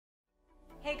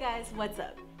Hey guys, what's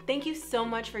up? Thank you so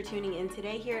much for tuning in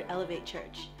today here at Elevate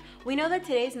Church. We know that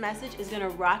today's message is going to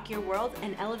rock your world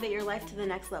and elevate your life to the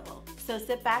next level. So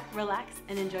sit back, relax,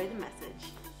 and enjoy the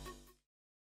message.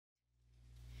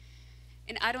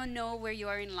 And I don't know where you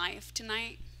are in life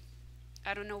tonight.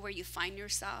 I don't know where you find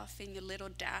yourself in your little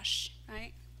dash,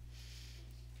 right?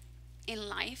 In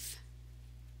life.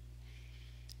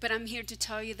 But I'm here to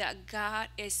tell you that God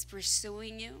is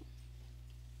pursuing you.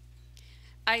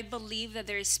 I believe that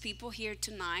there is people here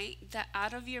tonight that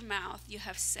out of your mouth you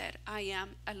have said, I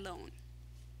am alone.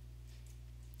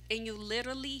 And you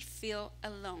literally feel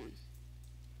alone.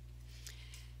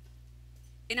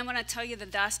 And I'm going to tell you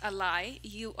that that's a lie.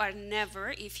 You are never,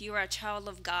 if you are a child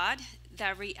of God,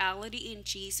 the reality in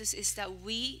Jesus is that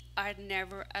we are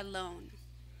never alone.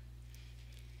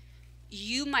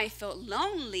 You might feel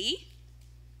lonely,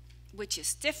 which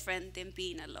is different than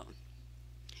being alone.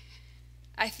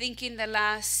 I think in the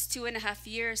last 2.5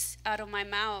 years, out of my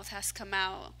mouth has come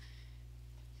out,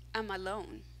 I'm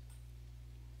alone.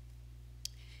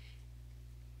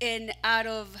 And out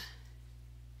of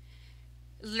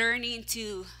learning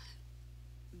to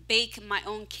bake my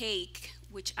own cake,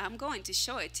 which I'm going to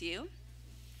show it to you,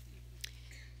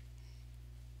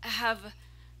 I have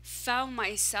found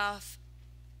myself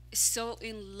so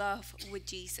in love with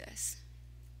Jesus.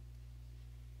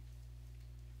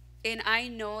 And I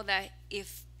know that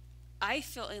if I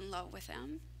feel in love with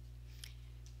him,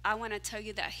 I want to tell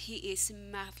you that he is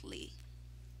madly.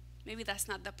 Maybe that's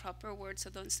not the proper word,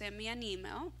 so don't send me an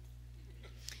email.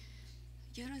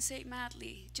 You don't say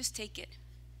madly, just take it.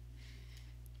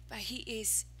 But he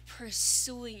is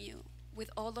pursuing you with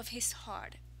all of his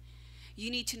heart. You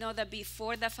need to know that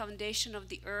before the foundation of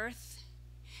the earth,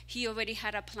 he already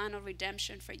had a plan of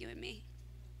redemption for you and me.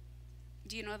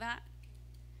 Do you know that?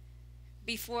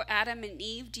 Before Adam and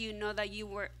Eve, do you know that you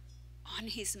were on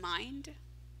his mind?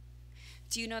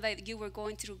 Do you know that you were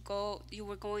going to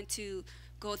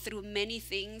go through many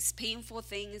things, painful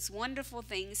things, wonderful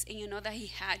things, and you know that he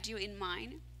had you in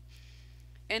mind?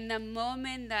 And the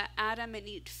moment that Adam and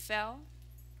Eve fell,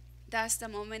 that's the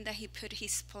moment that he put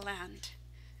his plan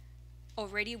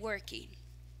already working.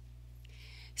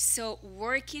 So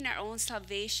working our own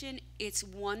salvation, it's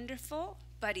wonderful,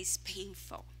 but it's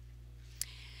painful.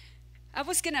 I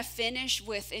was going to finish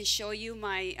with and show you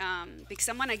my, because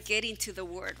I'm going to get into the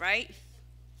word, right?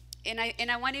 And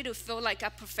I want you to feel like a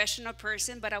professional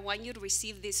person, but I want you to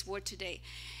receive this word today.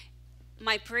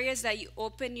 My prayer is that you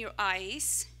open your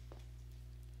eyes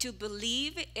to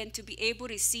believe and to be able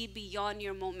to see beyond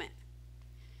your moment.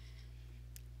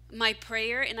 My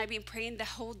prayer, and I've been praying the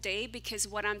whole day because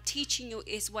what I'm teaching you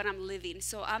is what I'm living.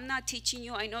 So I'm not teaching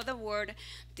you, I know the word,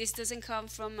 this doesn't come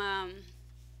from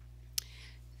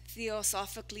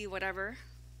theosophically, whatever.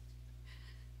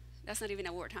 That's not even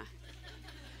a word, huh?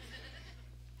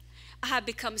 I have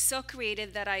become so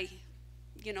creative that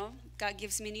God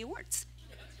gives me new words,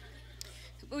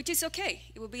 which is okay.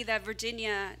 It will be that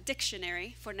Virginia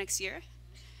dictionary for next year.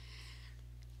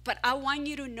 But I want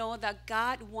you to know that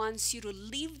God wants you to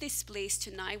leave this place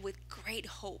tonight with great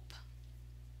hope.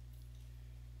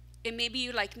 And maybe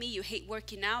you're like me, you hate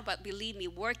working out, but believe me,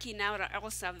 working out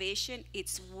our salvation,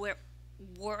 it's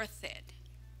worth it.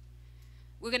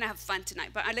 We're gonna have fun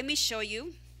tonight, but let me show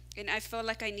you. And I felt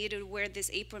like I needed to wear this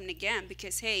apron again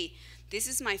because hey, this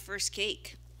is my first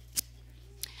cake.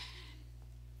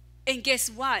 And guess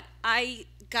what? I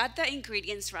got the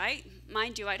ingredients right.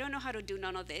 Mind you, I don't know how to do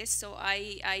none of this, so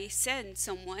I sent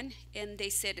someone and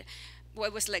they said, well,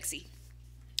 it was Lexi.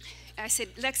 I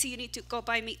said, Lexi, you need to go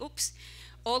buy me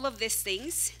all of these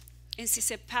things. And she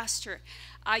said, Pastor,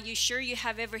 are you sure you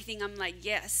have everything? I'm like,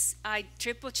 yes. I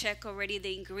triple check already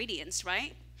the ingredients,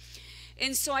 right?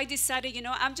 And so I decided,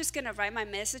 I'm just going to write my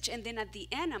message and then at the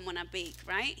end I'm going to bake,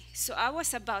 right? So I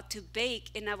was about to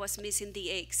bake and I was missing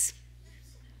the eggs.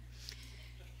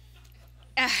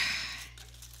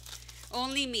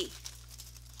 Only me.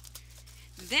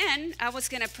 Then I was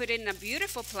going to put it in a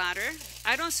beautiful platter.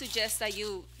 I don't suggest that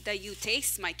you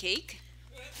taste my cake.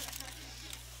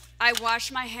 I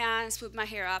washed my hands, put my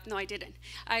hair up. No, I didn't.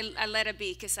 I let it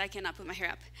be because I cannot put my hair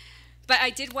up. But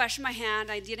I did wash my hand.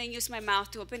 I didn't use my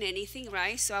mouth to open anything,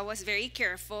 right? So I was very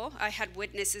careful. I had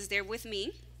witnesses there with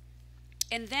me.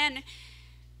 And then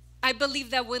I believe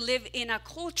that we live in a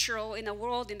cultural, in a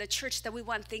world, in the church that we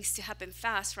want things to happen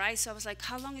fast, right? So I was like,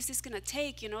 how long is this going to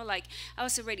take? I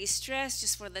was already stressed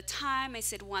just for the time. I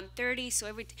said 1:30. So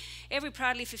every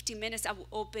probably 15 minutes, I will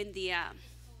open the...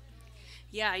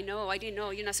 Yeah, I know. I didn't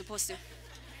know. You're not supposed to.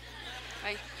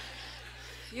 Right?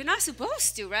 You're not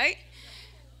supposed to, right?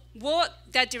 Well,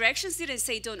 the directions didn't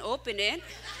say don't open it.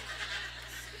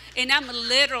 And I'm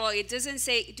literal. It doesn't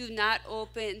say do not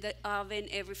open the oven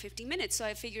every 15 minutes. So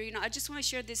I figure, I just want to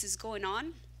share this is going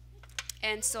on.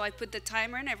 And so I put the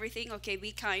timer and everything. Okay,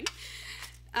 be kind.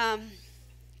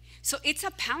 So it's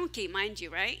a pound cake, mind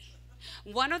you, right?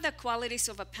 One of the qualities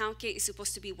of a pound cake is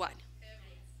supposed to be what?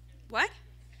 What?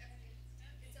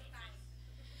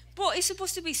 Well, it's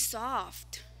supposed to be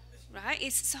soft, right?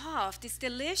 It's soft. It's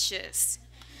delicious.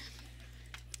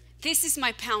 This is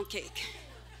my pound cake.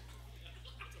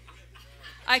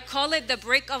 I call it the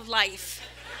brick of life.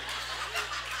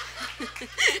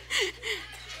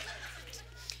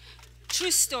 True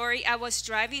story. I was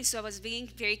driving, so I was being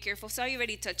very careful. So I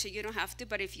already touched it. You don't have to,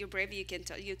 but if you're brave, you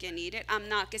can eat it. I'm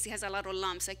not, because it has a lot of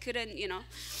lumps. I couldn't,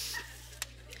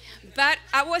 But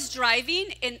I was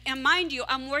driving, and mind you,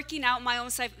 I'm working out my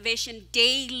own salvation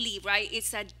daily, right?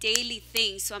 It's a daily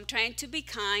thing. So I'm trying to be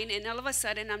kind, and all of a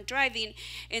sudden I'm driving,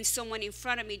 and someone in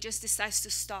front of me just decides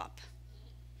to stop.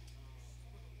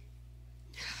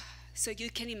 So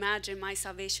you can imagine my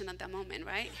salvation at that moment,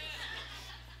 right?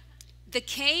 The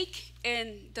cake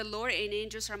and the Lord and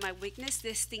angels are my weakness.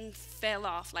 This thing fell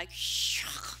off like,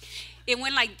 it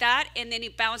went like that, and then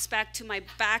it bounced back to my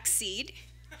back seat.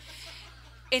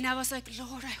 And I was like,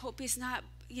 Lord, I hope it's not,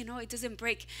 it doesn't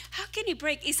break. How can it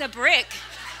break? It's a brick.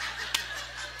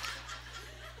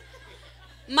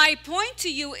 My point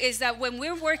to you is that when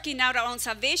we're working out our own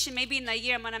salvation, maybe in a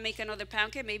year I'm going to make another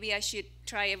pound cake. Maybe I should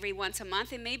try every once a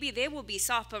month, and maybe they will be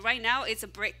soft. But right now, it's a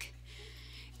brick.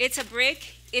 It's a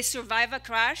brick. It survived a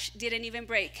crash. Didn't even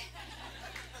break.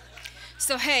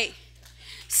 So, hey.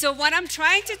 So what I'm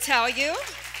trying to tell you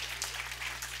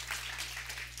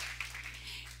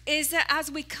is that as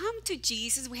we come to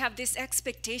Jesus, we have this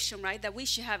expectation, right, that we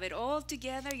should have it all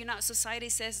together. Society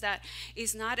says that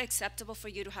it's not acceptable for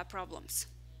you to have problems.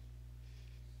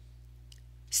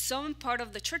 Some part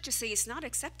of the churches say it's not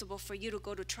acceptable for you to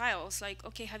go to trials. Like,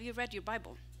 okay, have you read your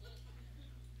Bible?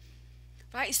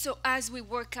 Right? So as we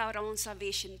work out our own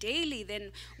salvation daily,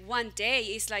 then one day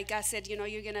it's like God said, you're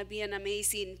going to be an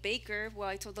amazing baker. Well,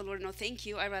 I told the Lord, no, thank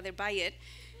you. I'd rather buy it.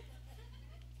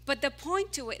 But the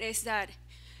point to it is that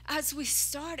as we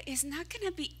start, it's not going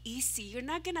to be easy. You're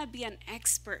not going to be an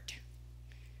expert.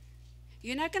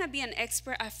 You're not going to be an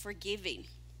expert at forgiving.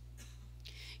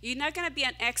 You're not going to be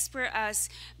an expert as,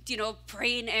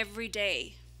 praying every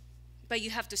day. But you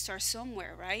have to start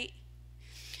somewhere, right?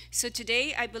 So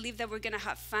today, I believe that we're going to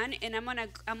have fun, and I'm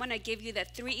gonna give you the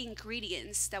 3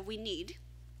 ingredients that we need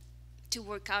to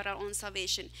work out our own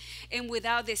salvation. And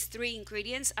without these 3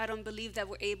 ingredients, I don't believe that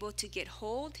we're able to get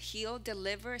whole, healed,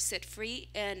 deliver, set free,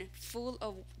 and full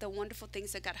of the wonderful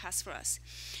things that God has for us.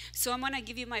 So I'm going to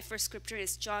give you my first scripture.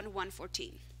 Is John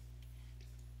 1:14.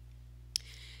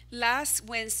 Last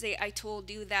Wednesday, I told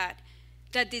you that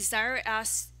the desire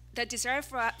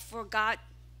for God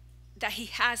that He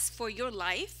has for your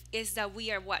life is that we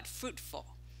are what? Fruitful,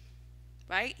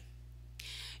 right?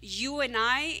 You and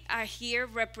I are here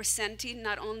representing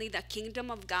not only the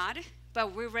kingdom of God,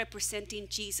 but we're representing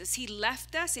Jesus. He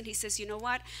left us and He says, you know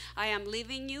what? I am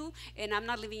leaving you, and I'm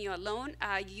not leaving you alone.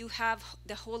 You have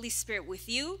the Holy Spirit with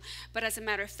you. But as a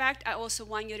matter of fact, I also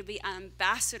want you to be an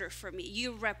ambassador for me.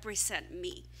 You represent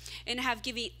me. And I have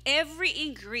given every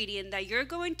ingredient that you're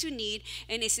going to need,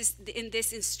 and this is in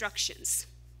these instructions.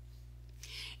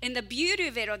 And the beauty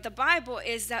of it, of the Bible,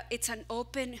 is that it's an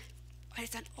open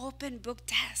book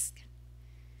test.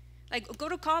 Like, go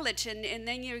to college and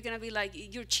then you're going to be like,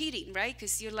 you're cheating, right?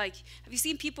 Because you're like, have you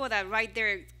seen people that write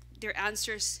their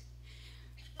answers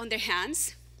on their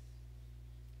hands?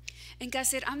 And God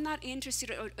said, I'm not interested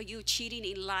in you cheating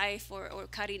in life or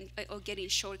cutting or getting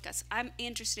shortcuts. I'm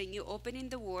interested in you opening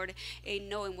the Word and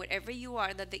knowing wherever you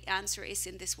are that the answer is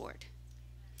in this Word.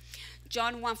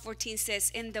 John 1:14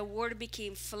 says, and the Word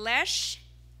became flesh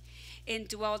and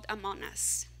dwelt among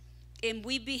us. And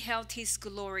we beheld His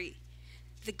glory,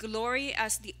 the glory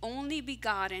as the only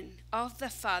begotten of the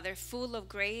Father, full of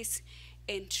grace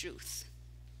and truth.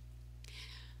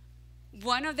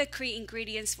 One of the key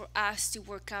ingredients for us to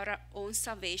work out our own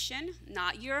salvation,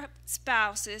 not your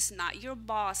spouses, not your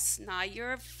boss, not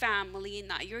your family,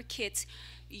 not your kids,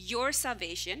 your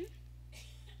salvation,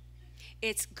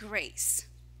 it's grace.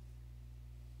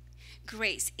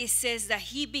 Grace. It says that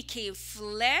He became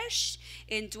flesh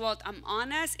and dwelt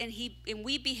among us, and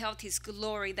we beheld His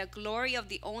glory, the glory of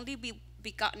the only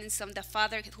begotten Son of the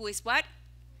Father, who is what?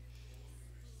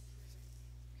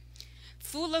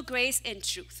 Full of grace and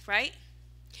truth, right?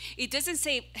 It doesn't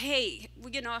say, hey,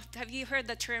 have you heard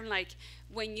the term, like,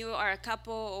 when you are a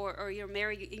couple or you're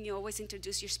married and you always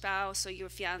introduce your spouse or your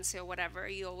fiance or whatever,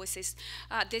 you always say,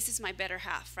 this is my better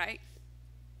half, right?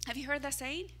 Have you heard that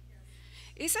saying?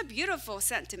 It's a beautiful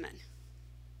sentiment.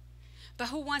 But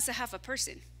who wants to have a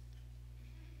person?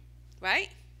 Right?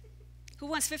 Who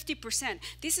wants 50%?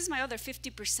 This is my other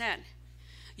 50%.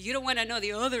 You don't want to know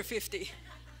the other 50.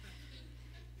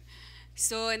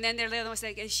 So, and then their little was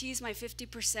like, and she's my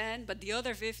 50%, but the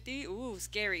other 50, ooh,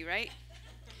 scary, right?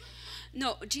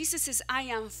 No, Jesus says, I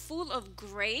am full of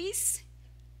grace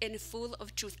and full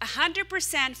of truth.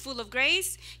 100% full of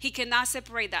grace. He cannot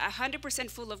separate that.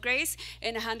 100% full of grace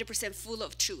and 100% full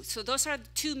of truth. So those are the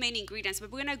two main ingredients.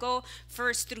 But we're going to go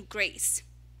first through grace.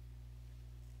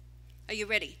 Are you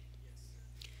ready?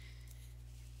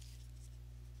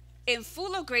 And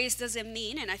full of grace doesn't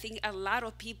mean, and I think a lot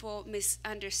of people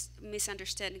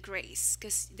misunderstand grace,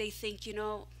 because they think,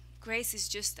 grace is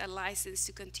just a license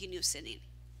to continue sinning.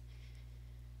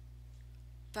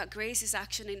 But grace is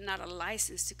actually not a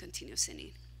license to continue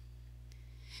sinning.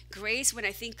 Grace, when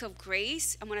I think of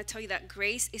grace, I'm going to tell you that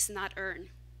grace is not earned.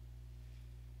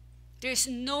 There's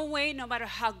no way, no matter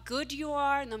how good you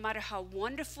are, no matter how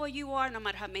wonderful you are, no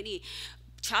matter how many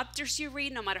chapters you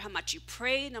read, no matter how much you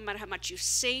pray, no matter how much you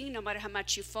sing, no matter how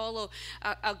much you follow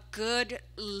a good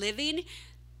living,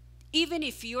 even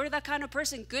if you're that kind of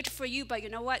person, good for you, but you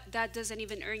know what? That doesn't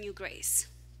even earn you grace.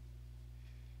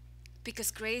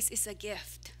 Because grace is a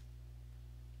gift.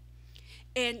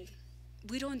 And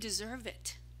we don't deserve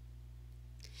it.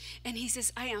 And he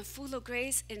says, I am full of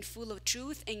grace and full of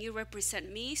truth, and you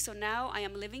represent me. So now I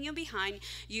am leaving you behind.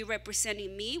 You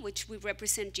representing me, which we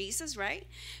represent Jesus, right?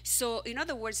 So in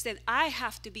other words, then I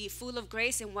have to be full of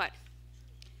grace and what?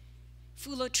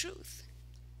 Full of truth.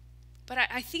 But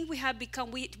I think we have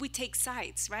become, we take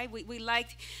sides, right? We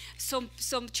like some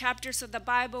chapters of the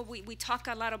Bible. We talk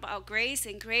a lot about grace,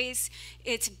 and grace,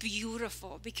 it's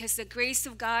beautiful because the grace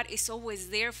of God is always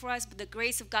there for us, but the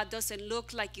grace of God doesn't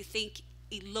look like you think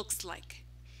it looks like.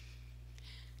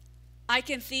 I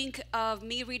can think of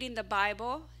me reading the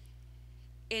Bible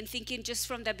and thinking just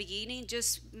from the beginning,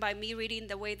 just by me reading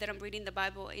the way that I'm reading the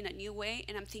Bible in a new way,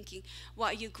 and I'm thinking,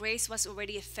 wow, your grace was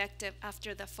already effective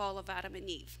after the fall of Adam and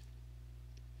Eve.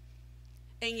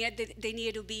 And yet they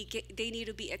need to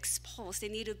be exposed. They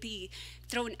need to be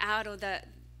thrown out of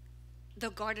the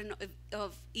Garden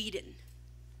of Eden.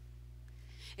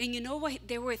 And you know why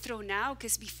they were thrown out?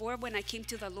 Because before, when I came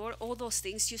to the Lord, all those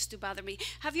things used to bother me.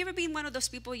 Have you ever been one of those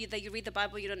people that you read the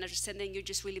Bible, you don't understand, and you're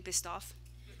just really pissed off?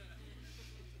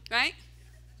 Right?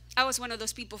 I was one of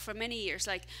those people for many years.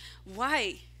 Like,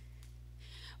 why?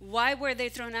 Why were they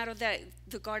thrown out of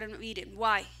the Garden of Eden?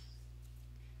 Why?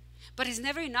 But it's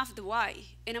never enough the why.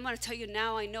 And I'm going to tell you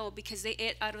now, I know, because they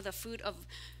ate out of the fruit of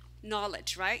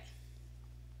knowledge, right?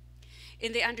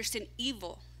 And they understand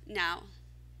evil now.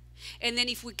 And then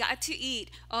if we got to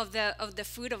eat of the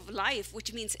fruit of life,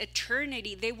 which means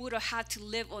eternity, they would have had to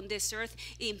live on this earth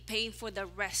in pain for the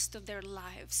rest of their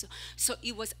lives. So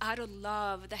it was out of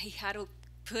love that he had to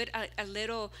put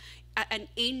an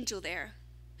angel there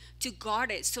to guard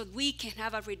it, so we can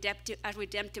have a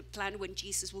redemptive plan when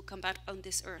Jesus will come back on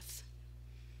this earth.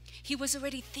 He was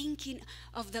already thinking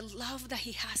of the love that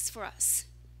he has for us.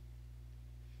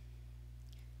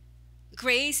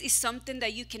 Grace is something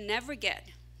that you can never get.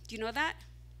 Do you know that?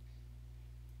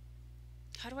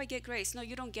 How do I get grace? No,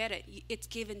 you don't get it. It's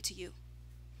given to you.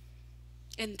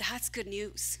 And that's good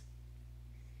news.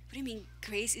 What do you mean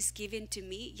grace is given to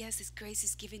me? Yes, grace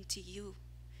is given to you.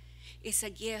 It's a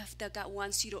gift that God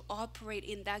wants you to operate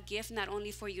in that gift, not only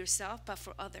for yourself, but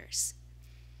for others.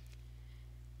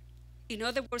 In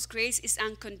other words, grace is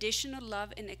unconditional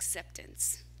love and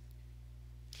acceptance.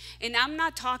 And I'm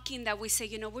not talking that we say,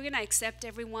 we're going to accept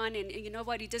everyone, and you know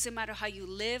what, it doesn't matter how you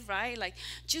live, right? Like,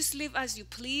 just live as you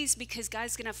please because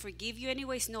God's going to forgive you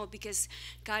anyways. No, because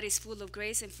God is full of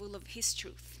grace and full of his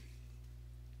truth.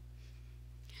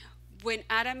 When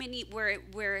Adam and Eve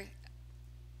were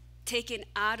taken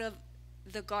out of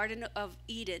the Garden of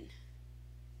Eden,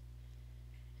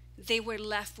 they were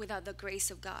left without the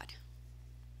grace of God.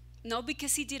 Not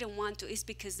because he didn't want to, it's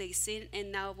because they sinned,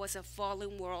 and now it was a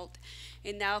fallen world,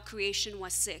 and now creation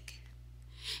was sick.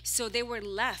 So they were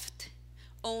left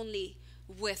only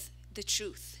with the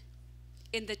truth,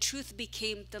 and the truth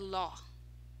became the law.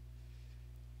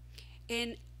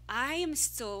 And I am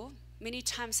still, many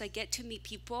times I get to meet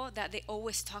people that they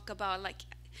always talk about, like,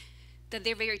 that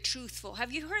they're very truthful.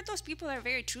 Have you heard those people that are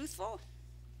very truthful?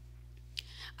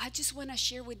 I just want to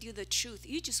share with you the truth.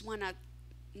 You just want to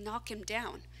knock him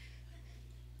down.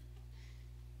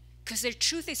 Because their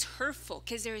truth is hurtful,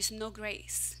 because there is no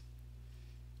grace.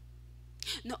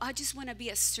 No, I just want to be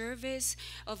a service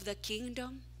of the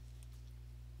kingdom.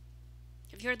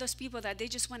 Have you heard those people that they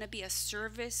just want to be a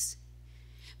service?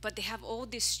 but they have all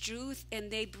this truth,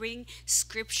 and they bring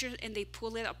scripture and they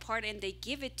pull it apart and they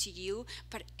give it to you,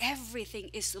 but everything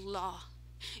is law.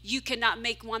 You cannot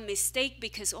make one mistake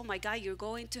because, oh my God, you're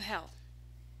going to hell.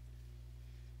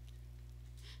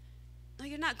 No,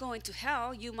 you're not going to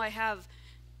hell. You might have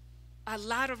a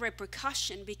lot of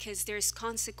repercussion because there's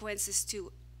consequences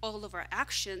to all of our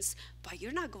actions, but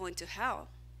you're not going to hell.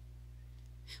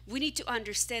 We need to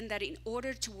understand that in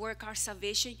order to work our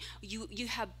salvation, you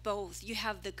have both. You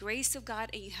have the grace of God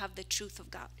and you have the truth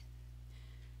of God.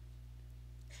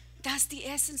 That's the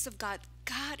essence of God.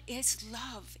 God is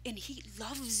love, and he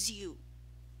loves you.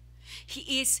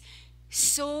 He is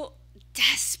so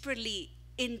desperately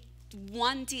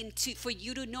wanting for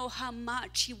you to know how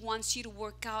much he wants you to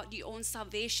work out your own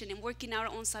salvation. And working out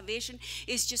our own salvation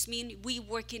is just mean we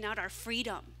working out our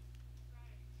freedom.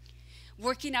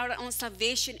 Working out our own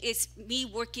salvation is me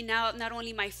working out not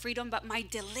only my freedom but my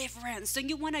deliverance. Don't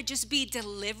you want to just be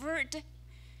delivered?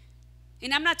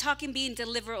 And I'm not talking being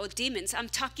delivered of demons. I'm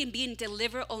talking being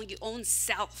delivered on your own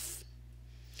self,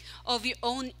 of your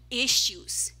own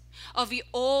issues, of your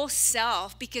old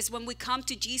self. Because when we come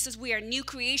to Jesus, we are new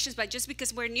creations. But just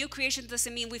because we're new creations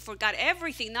doesn't mean we forgot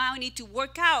everything. Now I need to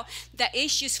work out the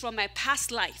issues from my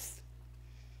past life.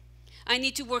 I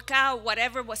need to work out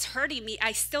whatever was hurting me.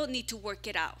 I still need to work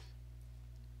it out.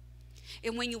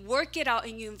 And when you work it out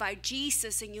and you invite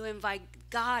Jesus and you invite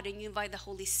God and you invite the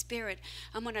Holy Spirit,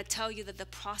 I'm going to tell you that the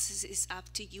process is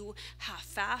up to you. How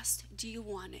fast do you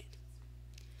want it?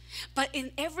 But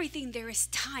in everything there is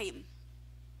time.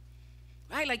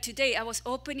 Right? Like today I was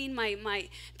opening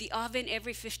the oven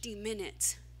every 15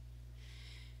 minutes.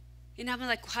 And I'm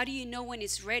like, how do you know when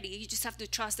it's ready? You just have to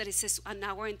trust that it says an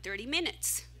hour and 30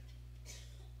 minutes.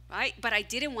 Right? But I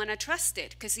didn't want to trust it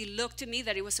because it looked to me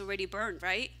that it was already burned,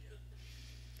 right?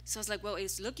 So I was like, well,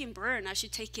 it's looking burned. I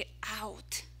should take it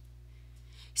out.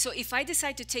 So if I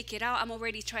decide to take it out, I'm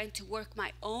already trying to work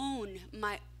my own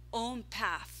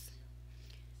path.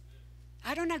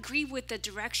 I don't agree with the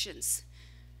directions.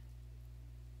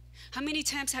 How many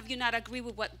times have you not agreed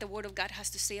with what the Word of God has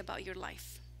to say about your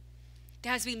life?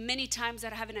 There has been many times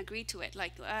that I haven't agreed to it.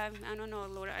 Like, I don't know,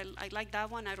 Lord, I like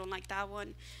that one. I don't like that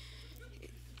one.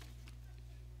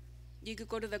 You could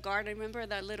go to the garden. Remember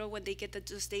that little when they get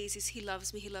those daisies, he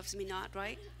loves me not,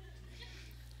 right?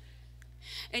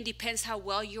 And depends how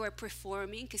well you are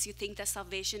performing, because you think that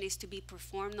salvation is to be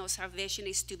performed. No, salvation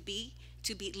is to be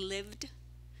lived.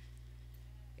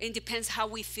 It depends how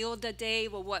we feel the day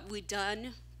or what we've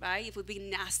done, right? If we've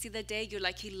been nasty the day, you're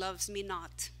like, he loves me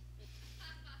not.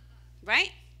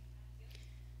 Right?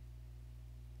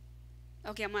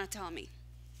 Okay, I'm going to tell me.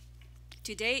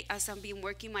 Today, as I've been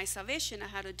working my salvation, I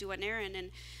had to do an errand,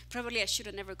 and probably I should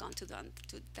have never gone to the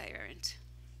errand.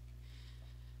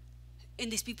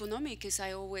 And these people know me because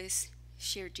I always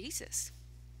share Jesus.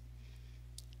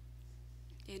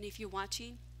 And if you're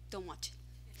watching, don't watch it.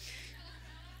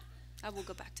 I will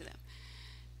go back to them.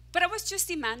 But I was just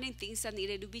demanding things that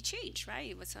needed to be changed,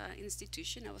 right? It was an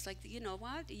institution. I was like, you know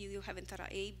what? You haven't thought of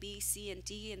A, B, C, and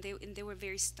D, and they were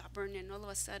very stubborn. And all of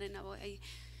a sudden,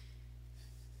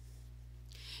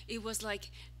 it was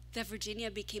like that Virginia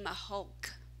became a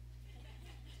Hulk.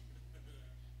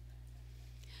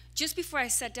 Just before I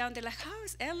sat down, they're like, how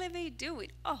is Elevate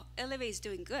doing? Oh, Elevate is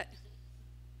doing good.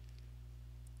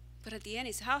 But at the end,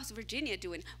 it's how's Virginia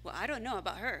doing? Well, I don't know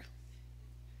about her.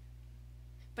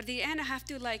 But at the end, I have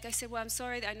to I said, well, I'm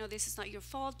sorry. I know this is not your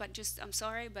fault, but I'm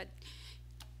sorry.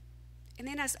 And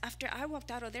then after I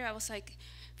walked out of there, I was like,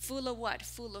 full of what?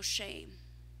 Full of shame.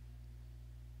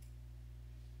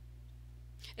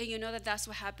 And you know that's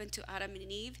what happened to Adam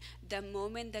and Eve. The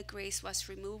moment the grace was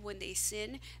removed, when they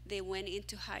sinned, they went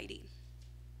into hiding.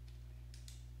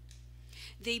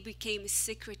 They became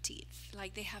secretive,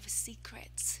 like they have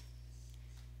secrets.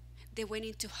 They went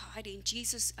into hiding.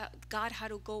 God had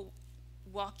to go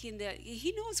walk in there.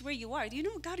 He knows where you are. Do you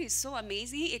know God is so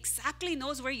amazing? He exactly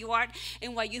knows where you are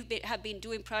and what you have been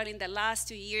doing probably in the last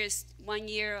 2 years, 1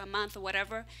 year, a month, or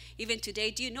whatever. Even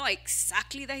today, do you know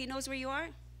exactly that he knows where you are?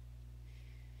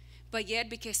 But yet,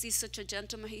 because he's such a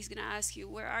gentleman, he's going to ask you,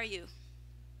 where are you?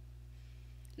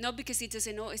 Not because he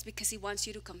doesn't know, it's because he wants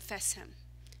you to confess him.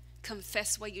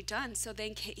 Confess what you've done so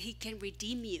then he can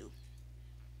redeem you.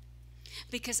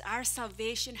 Because our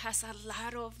salvation has a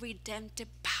lot of redemptive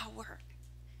power.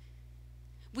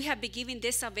 We have been given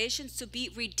this salvation to be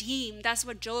redeemed. That's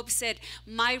what Job said.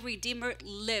 My Redeemer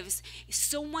lives.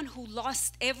 Someone who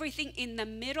lost everything in the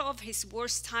middle of his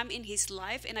worst time in his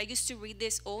life. And I used to read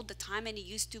this all the time, and it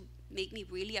used to make me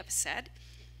really upset.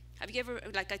 Have you ever,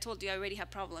 like I told you, I already have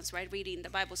problems, right? Reading the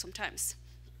Bible sometimes.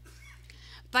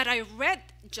 But I read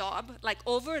Job like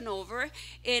over and over,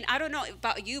 and I don't know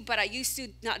about you, but I used to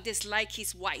not dislike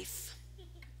his wife.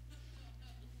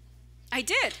 I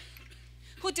did.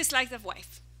 Who disliked the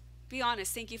wife? Be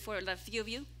honest. Thank you for the few of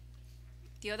you.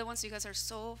 The other ones, you guys are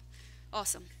so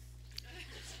awesome.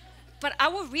 But I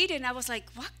will read it and I was like,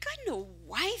 what kind of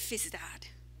wife is that?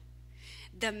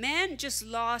 The man just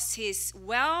lost his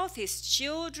wealth, his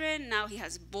children. Now he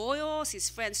has boils. His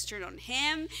friends turn on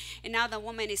him. And now the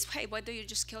woman is, hey, why don't you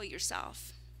just kill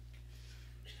yourself?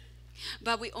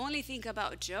 But we only think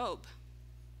about Job.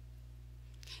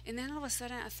 And then all of a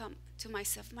sudden I thought to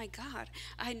myself, my God,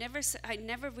 I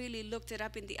never really looked it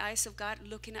up in the eyes of God,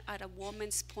 looking at a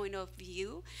woman's point of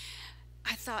view.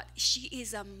 I thought, she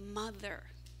is a mother.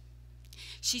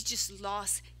 She just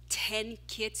lost 10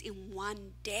 kids in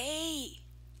one day.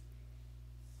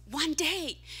 One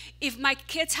day. If my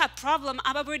kids have problem,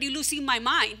 I'm already losing my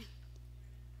mind.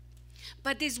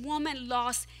 But this woman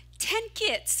lost 10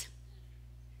 kids.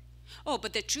 Oh,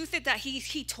 but the truth is that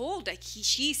he told, like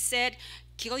she said,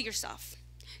 kill yourself.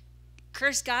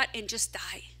 Curse God and just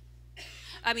die.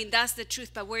 I mean, that's the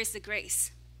truth, but where's the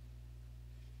grace?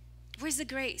 Where's the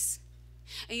grace?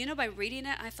 And you know, by reading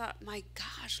it, I thought, my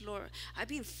gosh, Lord, I've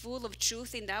been full of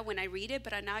truth in that when I read it,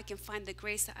 but now I can find the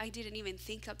grace that I didn't even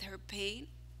think of her pain.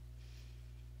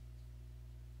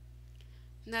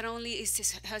 Not only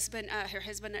is her husband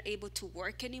not able to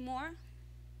work anymore,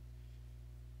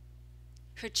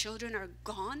 her children are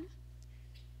gone.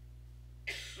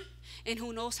 And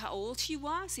who knows how old she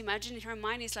was. Imagine in her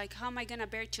mind is like, how am I gonna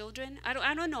bear children? I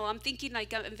don't know. I'm thinking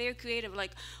like, I'm very creative,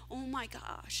 like, oh my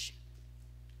gosh.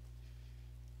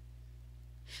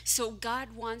 So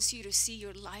God wants you to see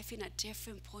your life in a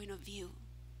different point of view.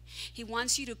 He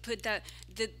wants you to put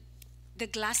the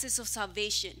glasses of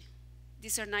salvation.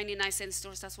 These are 99-cent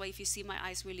stores. That's why if you see my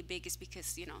eyes really big, it's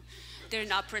because, you know, they're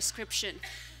not prescription.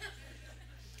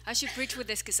 I should preach with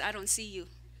this because I don't see you.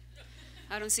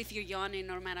 I don't see if you're yawning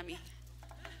or mad at me.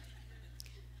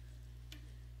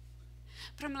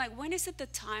 But I'm like, when is it the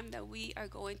time that we are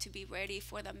going to be ready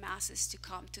for the masses to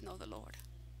come to know the Lord?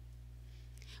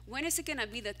 When is it going to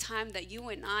be the time that you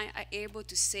and I are able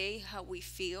to say how we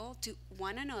feel to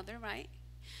one another, right?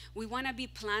 We want to be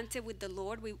planted with the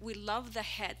Lord. We love the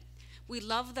head. We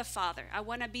love the Father. I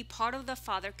want to be part of the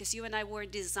Father because you and I were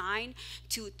designed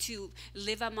to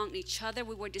live among each other.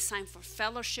 We were designed for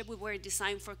fellowship. We were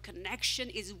designed for connection.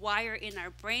 It's wired in our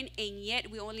brain, and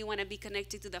yet we only want to be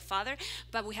connected to the Father,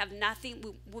 but we have nothing.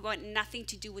 We want nothing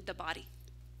to do with the body.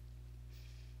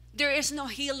 There is no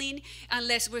healing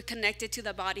unless we're connected to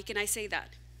the body. Can I say that?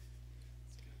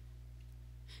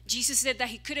 Jesus said that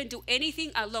he couldn't do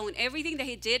anything alone. Everything that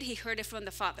he did, he heard it from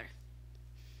the Father.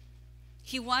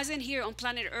 He wasn't here on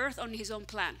planet Earth on his own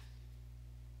plan.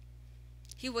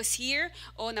 He was here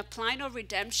on a plan of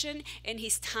redemption, and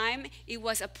his time, it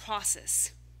was a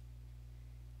process.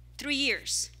 3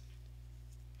 years.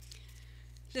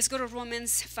 Let's go to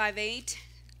Romans 5:8.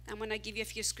 I'm going to give you a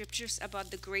few scriptures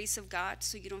about the grace of God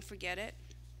so you don't forget it.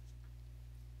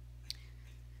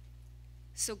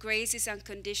 So grace is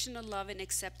unconditional love and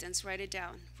acceptance. Write it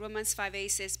down. Romans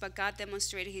 5:8 says, but God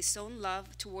demonstrated his own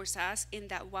love towards us in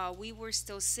that while we were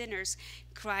still sinners,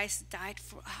 Christ died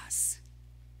for us.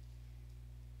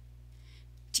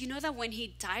 Do you know that when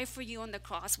he died for you on the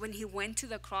cross, when he went to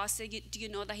the cross, do you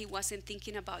know that he wasn't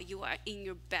thinking about you in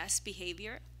your best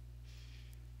behavior?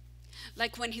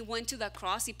 Like when he went to the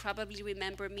cross, he probably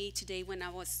remembered me today when I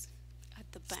was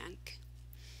at the bank,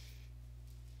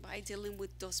 by dealing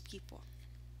with those people.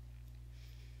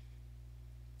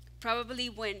 Probably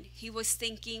when he was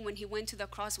thinking, when he went to the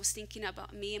cross, was thinking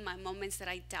about me and my moments that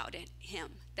I doubted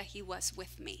him, that he was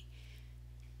with me.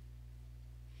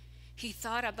 He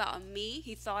thought about me,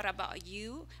 he thought about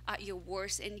you at your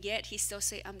worst, and yet he still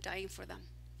said, I'm dying for them.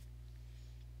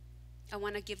 I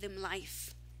want to give them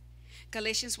life.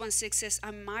 Galatians 1:6 says,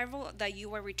 I marvel that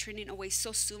you are returning away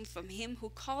so soon from him who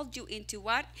called you into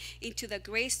what? Into the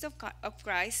grace of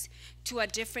Christ, to a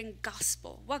different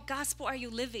gospel. What gospel are you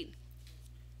living?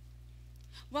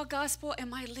 What gospel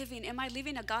am I living? Am I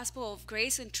living a gospel of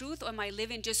grace and truth, or am I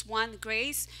living just one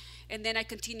grace and then I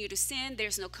continue to sin?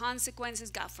 There's no consequences.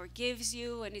 God forgives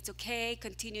you and it's okay.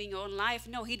 Continue in your own life.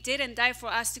 No, he didn't die for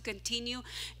us to continue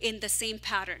in the same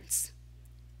patterns.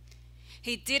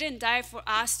 He didn't die for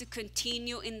us to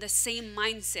continue in the same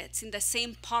mindsets, in the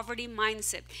same poverty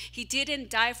mindset. He didn't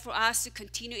die for us to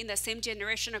continue in the same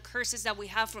generational curses that we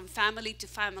have from family to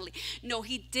family. No,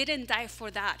 he didn't die for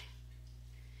that.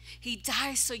 He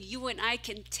died so you and I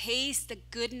can taste the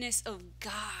goodness of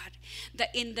God.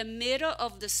 That in the middle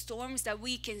of the storms that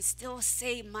we can still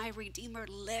say, my Redeemer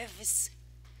lives.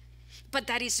 But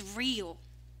that is real.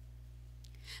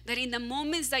 That in the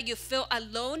moments that you feel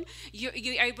alone, you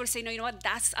are able to say, no, you know what,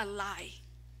 that's a lie.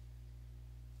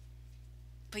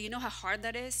 But you know how hard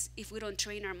that is if we don't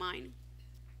train our mind?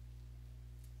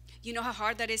 You know how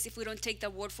hard that is if we don't take the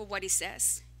word for what it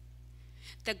says?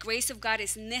 The grace of God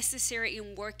is necessary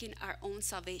in working our own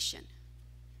salvation.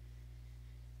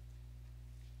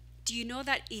 Do you know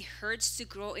that it hurts to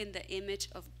grow in the image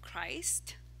of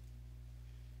Christ?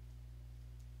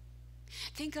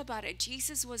 Think about it.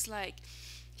 Jesus wasn't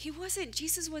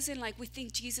like we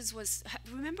think Jesus was.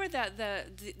 Remember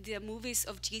the movies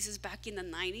of Jesus back in the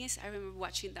 90s? I remember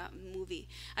watching that movie.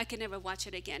 I can never watch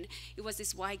it again. It was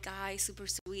this white guy, super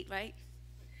sweet, right?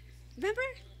 Remember?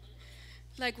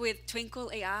 Like with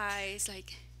twinkle eyes,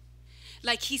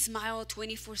 like he smiled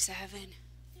 24/7.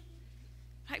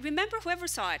 Right? Remember, whoever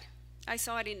saw it? I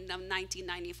saw it in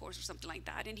 1994 or something like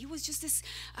that. And he was just this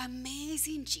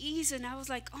amazing Jesus. And I was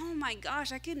like, oh my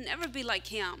gosh, I could never be like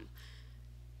him.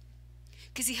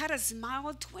 Because he had a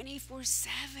smile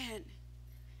 24/7.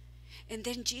 And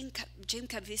then Jim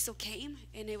Caviezel came.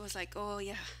 And it was like, oh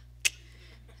yeah,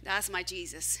 that's my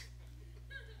Jesus.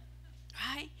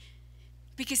 Right?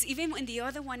 Because even in the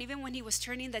other one, even when he was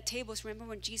turning the tables, remember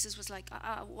when Jesus was like,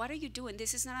 what are you doing?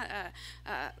 This is not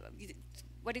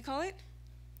what do you call it?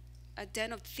 A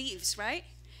den of thieves, right?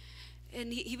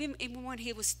 And even when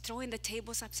he was throwing the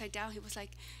tables upside down, he was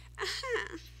like,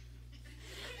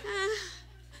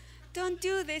 don't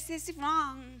do this, it's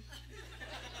wrong.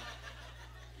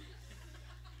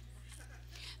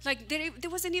 Like there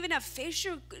wasn't even a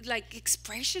facial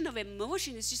expression of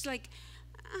emotion. It's just like,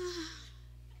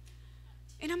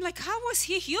 and I'm like, how was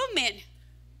he human?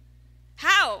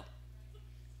 How?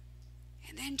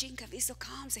 And then Jim Caviezel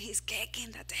comes and he's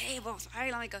kicking the tables.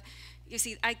 I'm like, you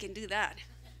see, I can do that.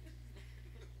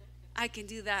 I can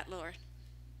do that, Lord.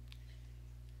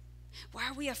 Why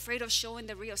are we afraid of showing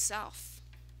the real self?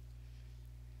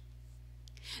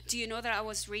 Do you know that I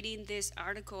was reading this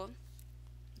article?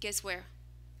 Guess where?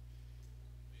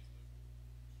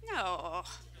 No.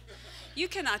 You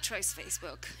cannot trust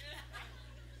Facebook.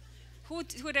 Who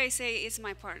did I say is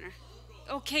my partner?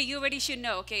 Okay, you already should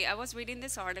know. Okay, I was reading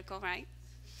this article, right?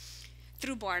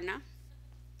 Through Barna.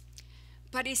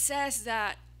 But it says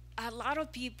that a lot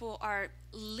of people are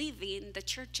leaving the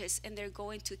churches and they're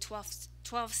going to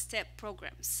 12-step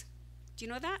programs. Do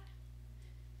you know that?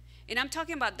 And I'm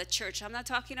talking about the church. I'm not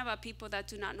talking about people that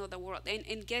do not know the world.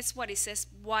 And guess what? It says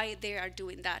why they are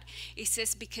doing that. It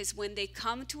says because when they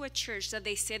come to a church that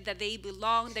they said that they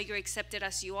belong, that you're accepted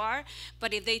as you are.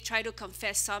 But if they try to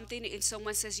confess something and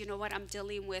someone says, you know what, I'm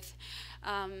dealing with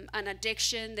an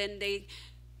addiction, then they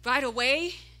right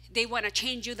away, they want to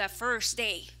change you that first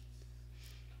day.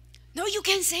 No, you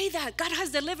can't say that. God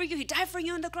has delivered you. He died for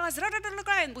you on the cross.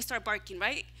 And we start barking,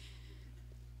 right?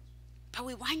 But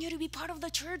we want you to be part of the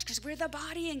church because we're the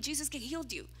body and Jesus can heal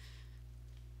you.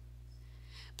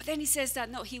 But then he says that,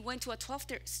 no, he went to a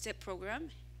 12-step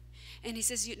program. And he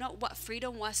says, you know what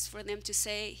freedom was for them to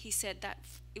say? He said that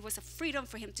it was a freedom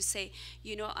for him to say,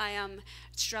 you know, I am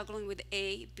struggling with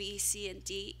A, B, C, and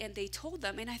D. And they told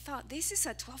them, and I thought, this is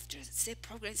a 12-step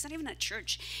program. It's not even a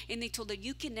church. And they told them,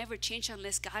 you can never change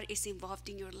unless God is involved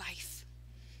in your life.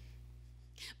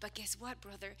 But guess what,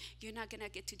 brother? You're not going to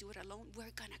get to do it alone. We're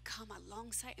going to come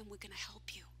alongside and we're going to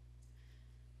help you.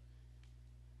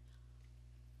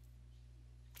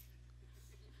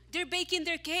 They're baking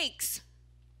their cakes.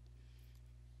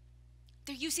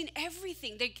 They're using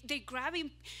everything. They're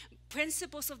grabbing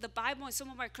principles of the Bible, and some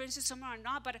of our Christians, some are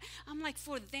not. But I'm like,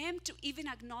 for them to even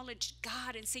acknowledge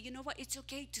God and say, you know what, it's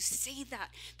okay to say that.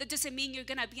 That doesn't mean you're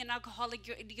going to be an alcoholic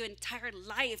your entire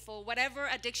life or whatever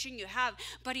addiction you have.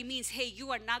 But it means, hey,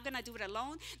 you are not going to do it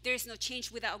alone. There is no change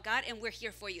without God, and we're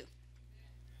here for you.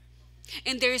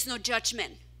 And there is no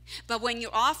judgment. But when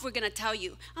you're off, we're going to tell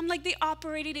you. I'm like, they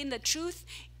operated in the truth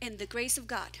and the grace of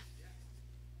God.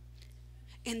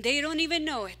 And they don't even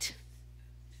know it.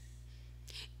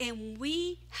 And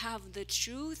we have the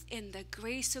truth and the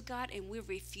grace of God, and we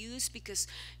refuse because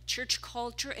church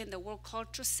culture and the world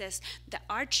culture says that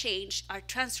our change, our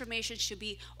transformation should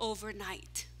be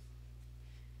overnight.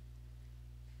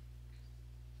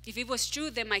 If it was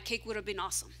true, then my cake would have been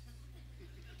awesome.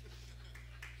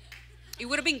 It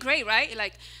would have been great, right?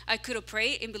 Like, I could have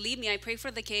prayed, and believe me, I prayed for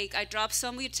the cake. I dropped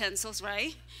some utensils,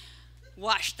 right?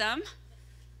 Washed them.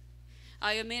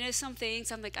 I omitted some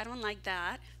things. I'm like, I don't like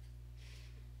that.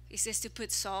 It says to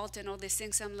put salt and all these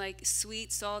things. I'm like,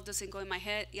 sweet salt doesn't go in my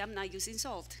head. Yeah, I'm not using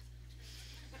salt.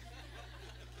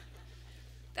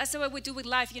 That's the way we do with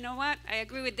life. You know what? I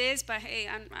agree with this, but hey,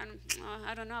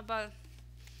 I don't know about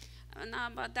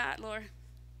that, Lord.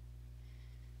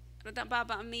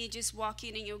 about me just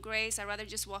walking in your grace. I'd rather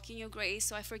just walk in your grace.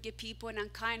 So I forgive people and I'm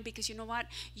kind, because you know what?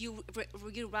 You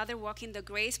rather walk in the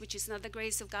grace, which is not the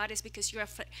grace of God, is because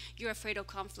you're afraid of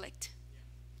conflict.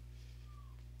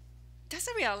 That's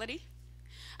a reality.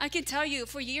 I can tell you,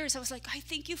 for years I was like, I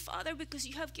thank you, Father, because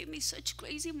you have given me such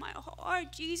grace in my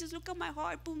heart. Jesus, look at my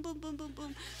heart. Boom, boom, boom, boom,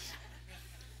 boom.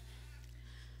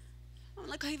 I'm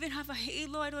like, I even have a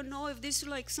halo. I don't know if this,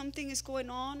 like, something is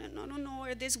going on, and I don't know,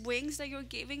 are these wings that you're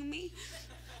giving me?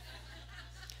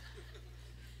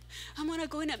 I'm gonna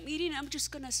go in a meeting and I'm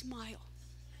just gonna smile.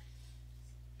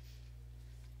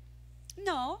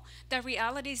 No, the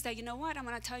reality is that, you know what, I'm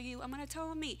gonna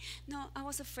tell me, no, I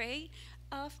was afraid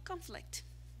of conflict.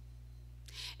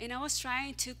 And I was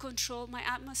trying to control my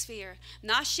atmosphere,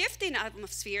 not shifting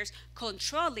atmospheres,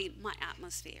 controlling my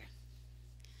atmosphere.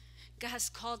 God has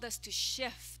called us to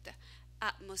shift the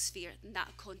atmosphere,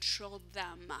 not control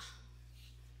them.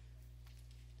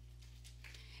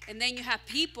 And then you have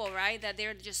people, right, that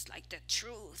they're just like the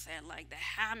truth and like the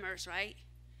hammers, right?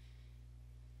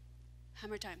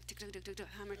 Hammer time,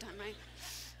 hammer time, right?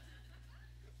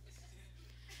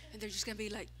 And they're just going to be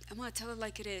like, I'm going to tell it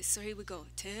like it is. So here we go.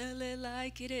 Tell it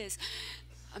like it is.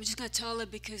 I'm just going to tell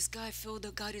it because I feel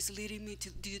that God is leading me to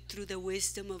do through the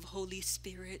wisdom of Holy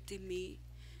Spirit in me.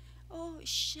 Oh,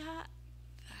 shut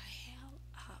the hell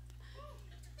up.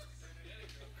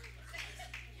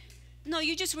 No,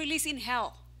 you're just releasing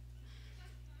hell.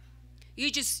 You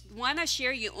just want to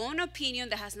share your own opinion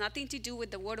that has nothing to do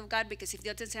with the Word of God, because if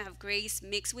it doesn't have grace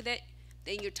mixed with it,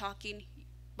 then you're talking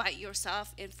by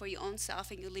yourself and for your own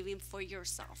self, and you're living for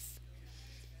yourself.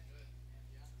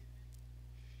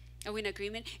 Are we in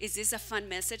agreement? Is this a fun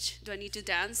message? Do I need to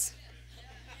dance?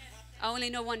 I only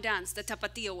know one dance, the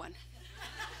Tapatio one.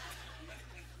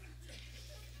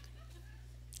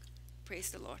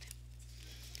 Praise the Lord.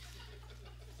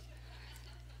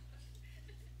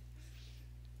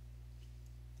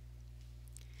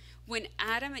 When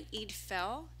Adam and Eve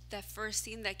fell, the first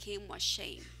thing that came was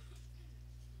shame.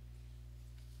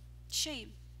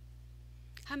 Shame.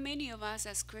 How many of us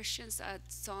as Christians, as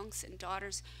sons and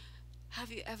daughters,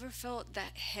 have you ever felt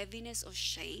that heaviness of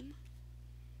shame?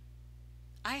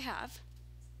 I have.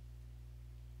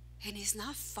 And it's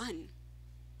not fun.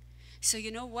 So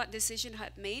you know what decision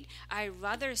I've made? I'd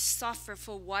rather suffer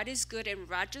for what is good and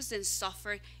righteous than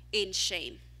suffer in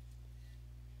shame.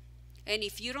 And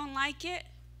if you don't like it,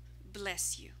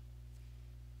 bless you.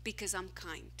 Because I'm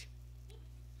kind.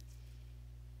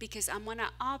 Because I'm going to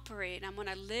operate, I'm going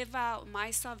to live out my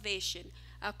salvation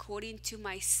according to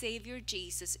my Savior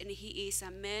Jesus. And He is a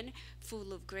man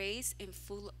full of grace and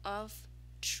full of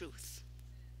truth.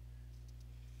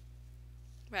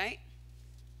 Right?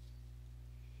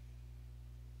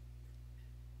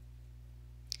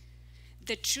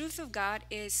 The truth of God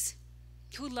is,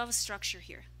 who loves structure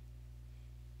here?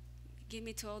 Give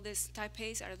me to all these type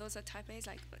A's. Are those the type A's?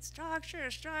 Like, structure,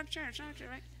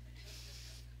 right?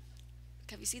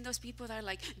 Have you seen those people that are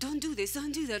like, don't do this,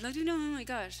 don't do that? Like, no, oh my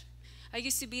gosh. I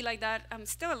used to be like that. I'm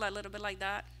still a little bit like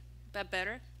that, but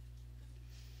better.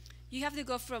 You have to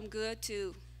go from good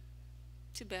to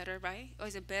better, right? Or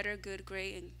is it better, good,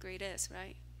 great, and great is,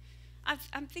 right? I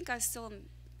think I still am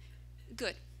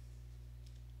good.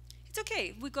 It's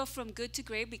okay. We go from good to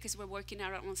great because we're working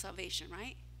out our own salvation,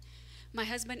 right? My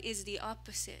husband is the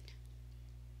opposite.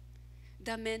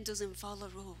 That man doesn't follow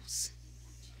rules.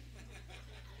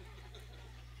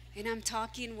 And I'm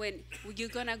talking when you're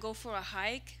going to go for a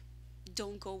hike,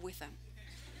 don't go with him.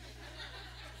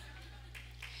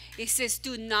 It says,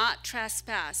 do not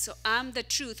trespass. So I'm the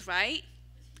truth, right?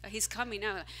 He's coming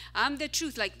out. I'm the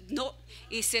truth. Like, no,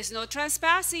 it says no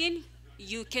trespassing.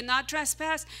 You cannot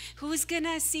trespass. Who's going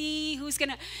to see? Who's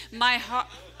going to? My heart.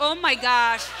 Oh, my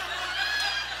gosh.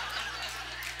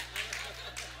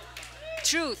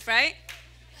 Truth, right?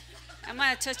 I'm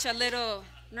going to touch a little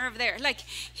nerve there. Like,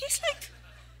 he's like,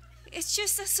 it's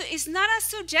just, it's not a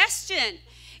suggestion.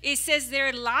 It says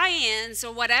they're lions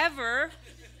or whatever.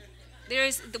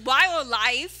 There's the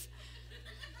wildlife.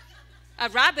 A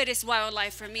rabbit is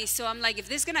wildlife for me. So I'm like, if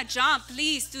this is going to jump,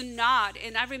 please do not.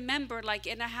 And I remember, like,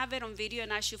 and I have it on video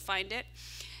and I should find it.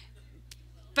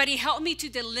 But it helped me to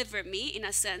deliver me in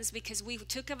a sense, because we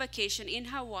took a vacation in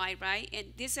Hawaii, right? And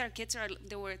these are kids,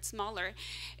 they were smaller.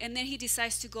 And then he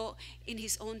decides to go in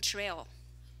his own trail.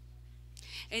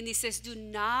 And he says, do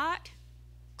not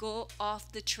go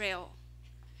off the trail.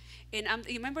 And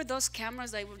you remember those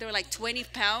cameras, they were like 20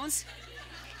 pounds?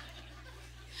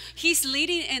 He's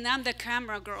leading and I'm the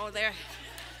camera girl there.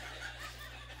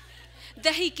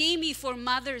 That he gave me for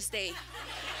Mother's Day.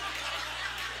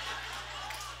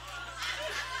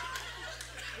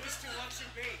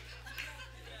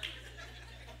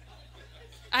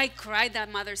 I cried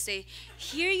that Mother's Day.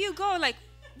 Here you go. Like,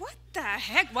 what the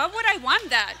heck? Why would I want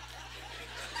that?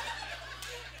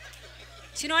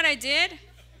 Do you know what I did?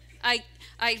 I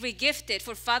regifted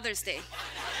for Father's Day.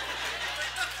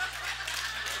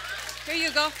 Here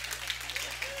you go.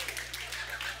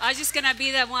 I'm just going to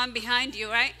be the one behind you,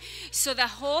 right? So the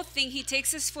whole thing, he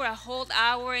takes us for a whole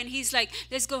hour, and he's like,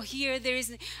 let's go here.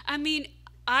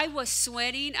 I was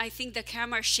sweating. I think the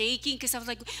camera shaking because I was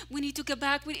like, we need to get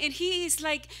back. And he is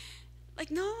like,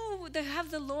 no, they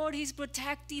have the Lord. He's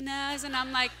protecting us. And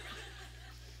I'm like,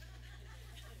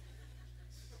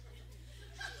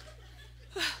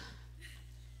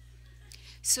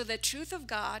 so the truth of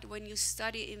God, when you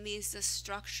study it, means the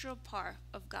structural part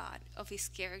of God, of his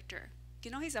character.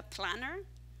 You know, he's a planner.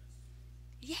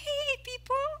 Yay,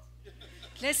 people.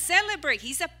 Let's celebrate.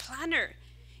 He's a planner.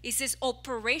 He says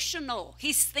operational.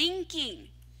 He's thinking.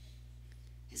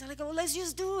 He's like, oh, let's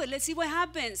just do it. Let's see what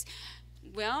happens.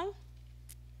 Well,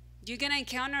 you're going to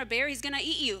encounter a bear. He's going to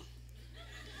eat you.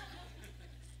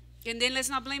 And then let's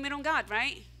not blame it on God,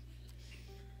 right?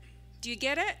 Do you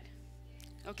get it?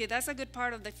 Okay, that's a good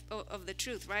part of the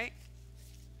truth, right?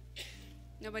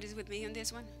 Nobody's with me on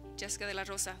this one? Jessica de la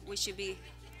Rosa, we should be.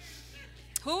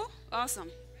 Who? Awesome.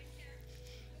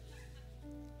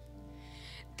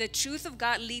 The truth of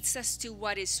God leads us to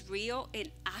what is real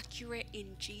and accurate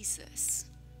in Jesus.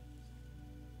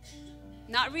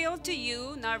 Not real to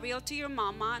you, not real to your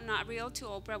mama, not real to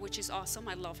Oprah, which is awesome.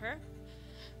 I love her.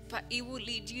 But it will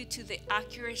lead you to the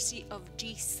accuracy of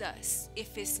Jesus.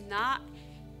 If it's not,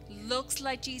 looks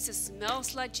like Jesus,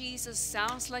 smells like Jesus,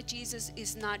 sounds like Jesus,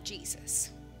 it's not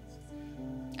Jesus.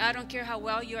 I don't care how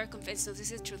well you are convinced that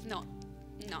this is truth. No.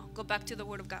 Go back to the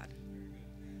Word of God.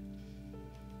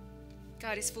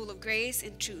 God is full of grace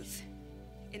and truth.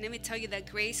 And let me tell you that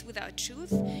grace without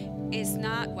truth is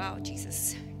not, wow,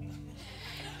 Jesus.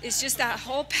 It's just a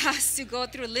whole path to go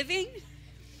through living.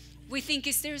 We think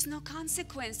there's no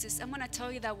consequences. I'm going to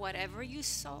tell you that whatever you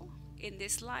sow in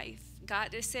this life,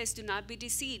 God says, do not be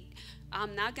deceived.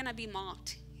 I'm not going to be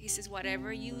mocked. He says,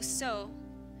 whatever you sow,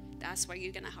 that's what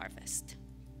you're going to harvest.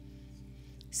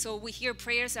 So we hear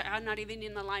prayers that are not even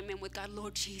in alignment with God.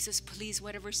 Lord Jesus, please,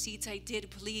 whatever seeds I did,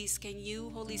 please, can you,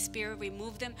 Holy Spirit,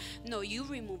 remove them? No, you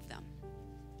remove them.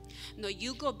 No,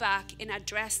 you go back and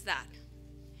address that.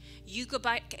 You go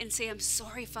back and say, I'm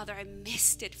sorry, Father, I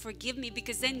missed it. Forgive me.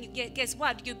 Because then, guess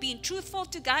what? You're being truthful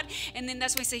to God. And then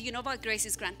that's why I say, you know what? Grace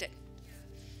is granted.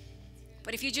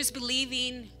 But if you're just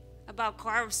believing about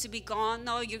carbs to be gone,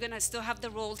 no, you're going to still have the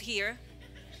roll here.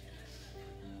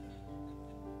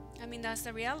 I mean, that's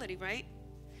the reality, right?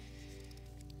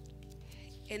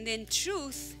 And then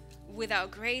truth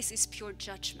without grace is pure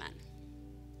judgment.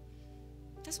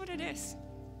 That's what it is.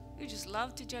 You just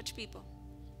love to judge people.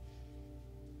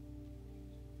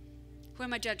 Who are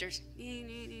my judges?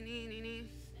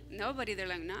 Nobody. They're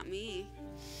like, not me.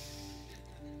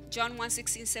 John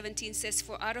 1:16-17 says,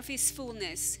 for out of his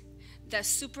fullness, the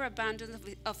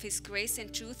superabundance of his grace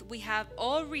and truth, we have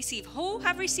all received. Who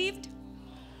have received?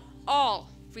 All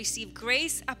receive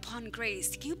grace upon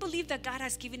grace. Can you believe that God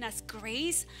has given us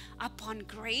grace upon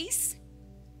grace?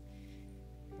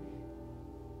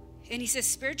 And he says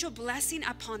spiritual blessing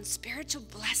upon spiritual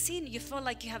blessing. You feel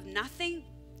like you have nothing.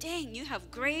 Dang, you have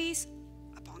grace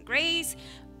upon grace,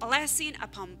 blessing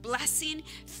upon blessing,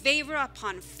 favor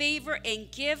upon favor, and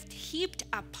gift heaped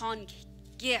upon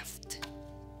gift.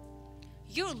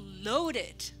 You're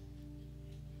loaded.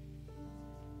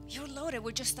 You're loaded.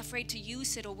 We're just afraid to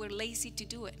use it, or we're lazy to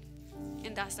do it.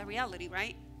 And that's the reality,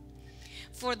 right?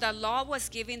 For the law was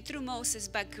given through Moses,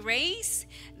 but grace,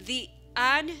 the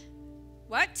earned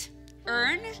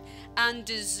and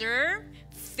deserved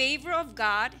favor of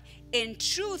God and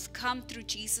truth come through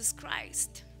Jesus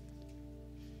Christ.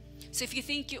 So if you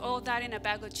think you owe that in a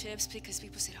bag of chips because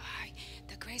people say, oh,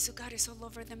 the grace of God is all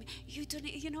over them, you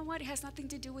know what? It has nothing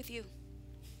to do with you.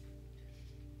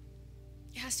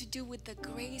 It has to do with the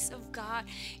grace of God.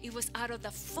 It was out of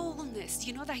the fullness.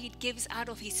 You know that he gives out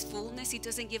of his fullness. He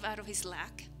doesn't give out of his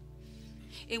lack.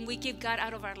 And we give God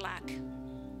out of our lack.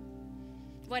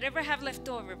 Whatever have left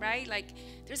over, right? Like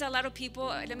there's a lot of people,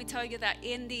 let me tell you that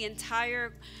in the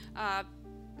entire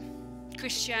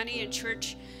Christianity and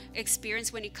church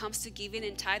experience when it comes to giving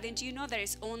and tithing, do you know that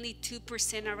it's only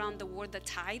 2% around the world that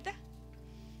tithe?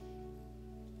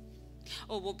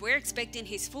 Oh, well, we're expecting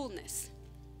his fullness.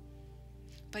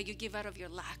 But you give out of your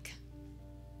lack.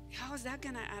 How is that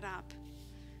going to add up?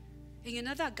 And you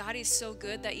know that God is so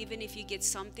good that even if you get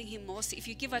something, if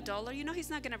you give $1, you know he's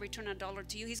not going to return $1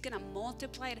 to you. He's going to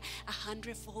multiply it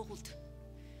 100-fold.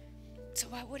 So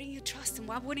why wouldn't you trust him?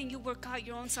 Why wouldn't you work out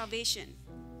your own salvation?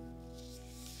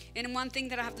 And one thing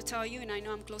that I have to tell you, and I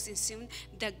know I'm closing soon,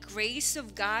 the grace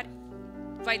of God,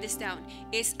 write this down,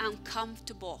 is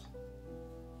uncomfortable.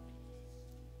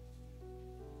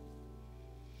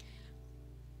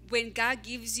 When God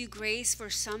gives you grace for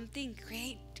something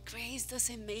great, grace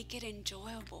doesn't make it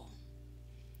enjoyable.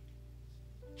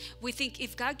 We think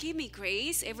if God gave me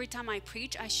grace every time I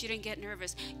preach, I shouldn't get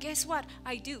nervous. Guess what?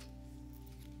 I do.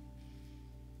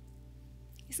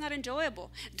 It's not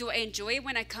enjoyable. Do I enjoy it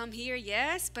when I come here?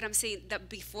 Yes, but I'm saying that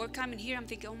before coming here, I'm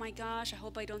thinking, oh my gosh, I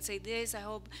hope I don't say this. I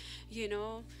hope,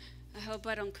 I hope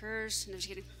I don't curse. No, just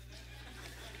kidding.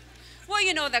 Well,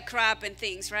 you know the crap and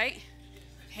things, right?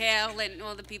 Hell, and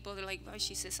all the people are like, oh,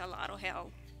 she says a lot of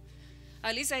hell.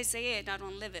 At least I say it, I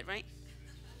don't live it, right?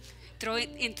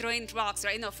 Throwing rocks,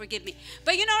 right? No, forgive me.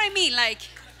 But you know what I mean? Like,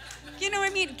 you know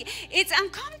what I mean? It's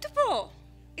uncomfortable.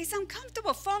 It's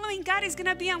uncomfortable. Following God is going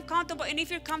to be uncomfortable. And if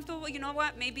you're comfortable, you know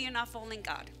what? Maybe you're not following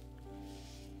God.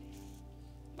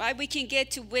 Right? We can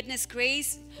get to witness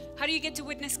grace. How do you get to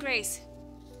witness grace?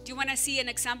 Do you want to see an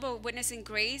example of witnessing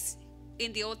grace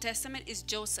in the Old Testament? Is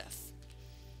Joseph.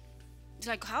 It's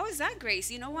like, how is that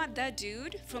grace? You know what? That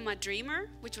dude from a dreamer,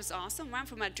 which was awesome, right?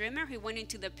 From a dreamer, he went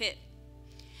into the pit.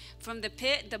 From the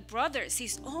pit, the brothers,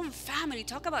 his own family,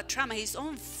 talk about trauma, his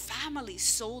own family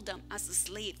sold him as a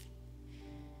slave.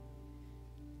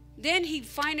 Then he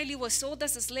finally was sold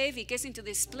as a slave. He gets into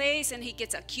this place and he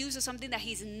gets accused of something that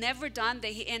he's never done,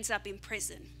 that he ends up in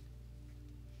prison.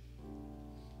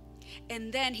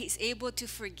 And then he's able to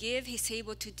forgive. He's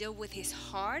able to deal with his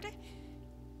heart.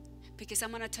 Because I'm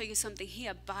going to tell you something. He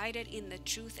abided in the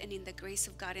truth and in the grace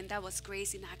of God. And that was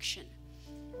grace in action.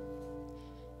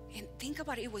 And think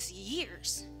about it. It was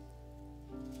years.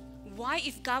 Why,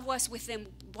 if God was with him,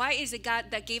 why is it God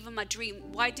that gave him a dream?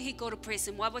 Why did he go to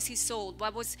prison? Why was he sold? Why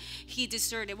was he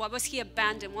deserted? Why was he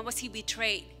abandoned? Why was he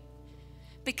betrayed?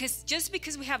 Because just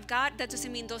because we have God, that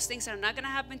doesn't mean those things are not going to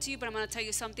happen to you. But I'm going to tell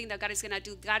you something that God is going to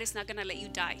do. God is not going to let you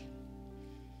die.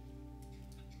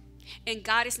 And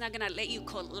God is not going to let you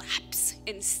collapse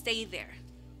and stay there.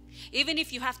 Even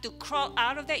if you have to crawl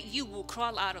out of that, you will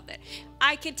crawl out of it.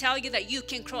 I can tell you that you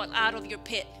can crawl out of your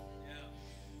pit.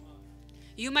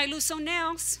 You might lose some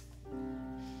nails.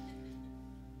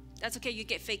 That's okay, you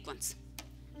get fake ones.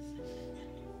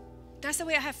 That's the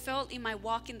way I have felt in my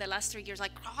walk in the last 3 years,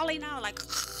 like crawling out, like.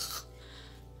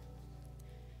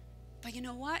 But you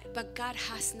know what? But God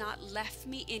has not left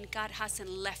me, and God hasn't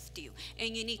left you.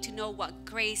 And you need to know what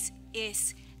grace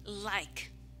is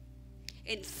like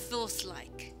and feels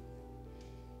like.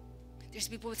 There's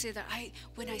people who say that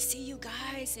when I see you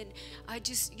guys, and I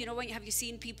just, when have you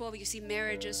seen people, you see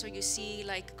marriages, or you see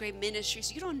like great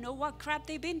ministries, you don't know what crap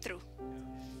they've been through.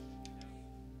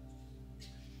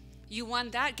 You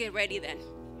want that? Get ready then.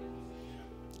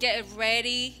 Get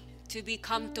ready to be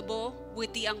comfortable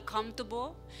with the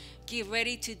uncomfortable. Get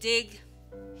ready to dig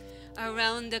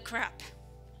around the crap.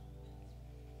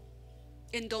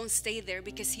 And don't stay there,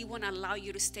 because he won't allow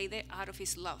you to stay there out of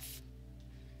his love.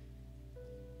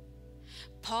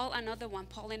 Paul, another one,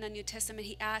 Paul in the New Testament,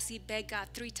 he begged God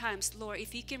 3 times, Lord,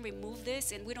 if you can remove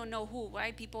this, and we don't know who,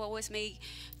 right? People always make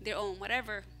their own,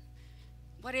 whatever.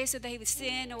 What is it that he was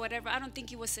sin or whatever? I don't think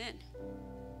he was sin.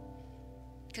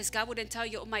 Because God wouldn't tell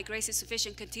you, oh, my grace is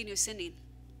sufficient, continue sinning.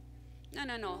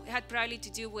 No. It had probably to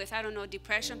do with,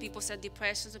 depression. People said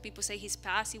depression. So people say his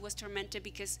past, he was tormented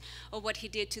because of what he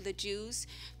did to the Jews,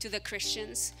 to the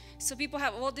Christians. So people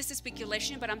have, well, this is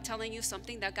speculation, but I'm telling you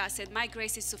something that God said, my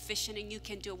grace is sufficient and you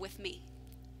can do it with me.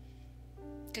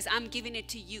 Because I'm giving it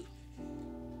to you.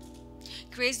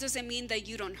 Grace doesn't mean that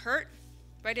you don't hurt.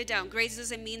 Write it down. Grace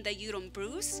doesn't mean that you don't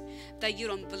bruise, that you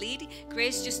don't bleed.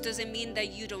 Grace just doesn't mean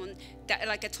that you don't, that,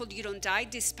 like I told you, you don't die.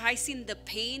 Despising the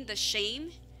pain, the shame,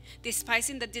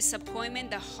 despising the disappointment,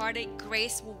 the heartache,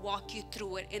 grace will walk you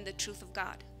through it in the truth of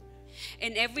God.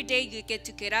 And every day you get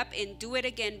to get up and do it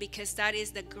again, because that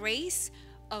is the grace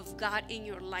of God in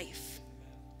your life.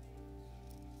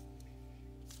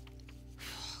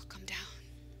 Come down.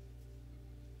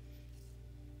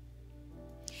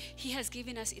 He has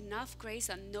given us enough grace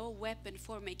that no weapon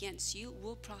formed against you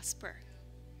will prosper.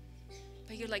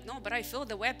 But you're like, no, but I feel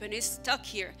the weapon is stuck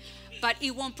here. But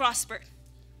it won't prosper.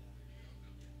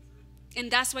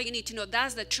 And that's what you need to know.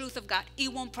 That's the truth of God.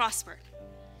 It won't prosper.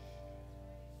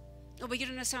 Oh, but you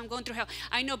don't understand, I'm going through hell.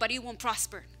 I know, but it won't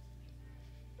prosper.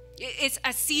 It's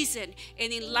a season.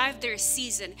 And in life, there's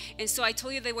season. And so I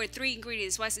told you there were 3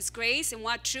 ingredients. What is grace, and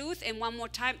what truth, and one more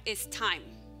time is time.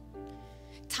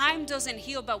 Time doesn't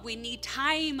heal, but we need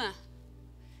time.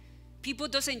 People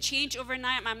doesn't change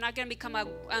overnight. I'm not going to become an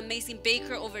amazing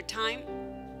baker over time.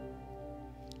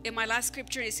 And my last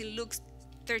scripture is in Luke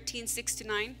 13, 6 to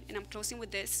 9, and I'm closing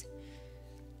with this.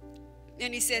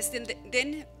 And he says,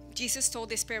 then Jesus told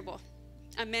this parable.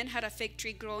 A man had a fig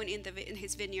tree growing in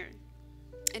his vineyard.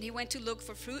 And he went to look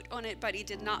for fruit on it, but he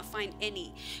did not find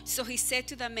any. So he said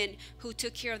to the men who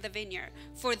took care of the vineyard,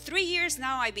 for 3 years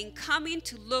now I've been coming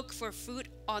to look for fruit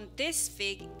on this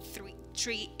fig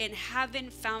tree and I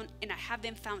haven't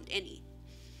found any.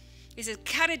 He says,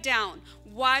 cut it down.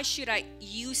 Why should I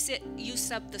use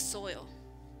up the soil?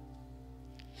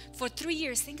 For 3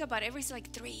 years, think about it, every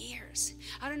like 3 years.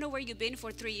 I don't know where you've been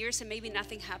for 3 years and maybe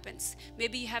nothing happens.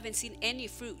 Maybe you haven't seen any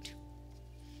fruit.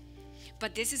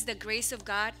 But this is the grace of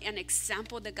God, an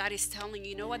example that God is telling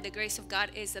you. You know what the grace of God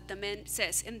is that the man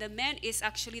says. And the man is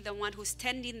actually the one who's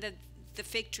tending the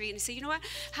fig tree. And he said, you know what?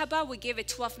 How about we give it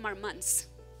 12 more months?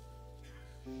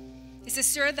 He says,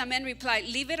 sir, the man replied,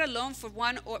 leave it alone for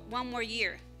one more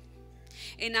year.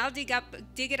 And I'll dig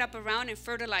it up around and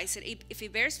fertilize it. If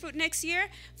it bears fruit next year,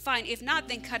 fine. If not,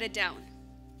 then cut it down.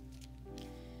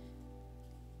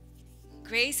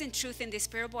 Grace and truth in this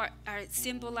parable are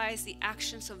symbolize the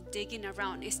actions of digging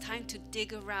around. It's time to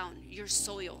dig around your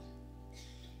soil.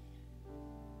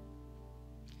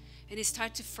 And it's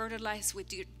time to fertilize with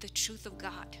the truth of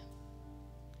God.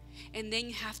 And then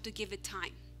you have to give it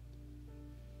time.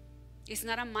 It's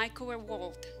not a microwave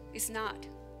world. It's not.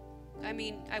 I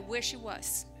mean, I wish it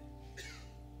was.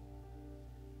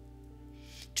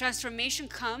 Transformation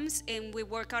comes and we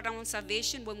work out our own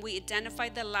salvation when we identify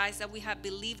the lies that we have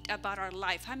believed about our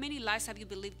life. How many lies have you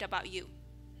believed about you?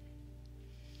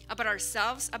 About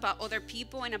ourselves, about other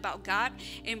people, and about God,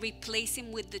 and replace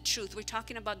him with the truth. We're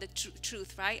talking about the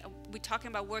truth, right? We're talking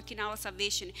about working out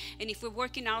salvation. And if we're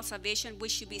working out salvation, we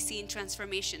should be seeing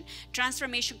transformation.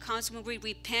 Transformation comes when we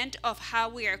repent of how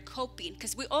we are coping,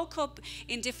 because we all cope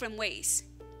in different ways.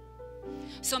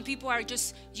 Some people are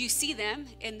just, you see them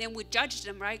and then we judge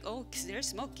them, right? Oh, because they're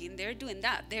smoking, they're doing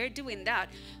that.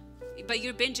 But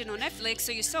you're binging on Netflix,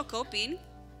 so you're still coping,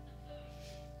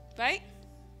 right?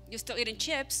 You're still eating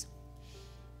chips.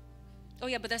 Oh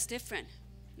yeah, but that's different.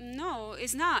 No,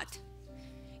 it's not.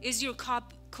 It's your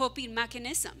coping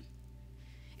mechanism.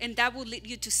 And that will lead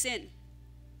you to sin.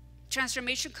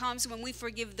 Transformation comes when we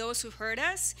forgive those who hurt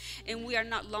us and we are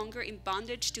not longer in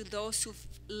bondage to those who've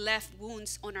left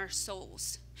wounds on our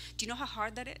souls. Do you know how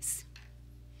hard that is?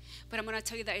 But I'm going to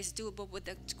tell you that it's doable with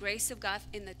the grace of God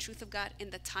and the truth of God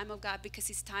and the time of God, because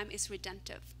his time is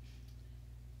redemptive.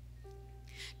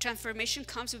 Transformation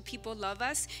comes when people love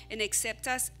us and accept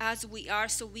us as we are,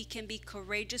 so we can be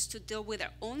courageous to deal with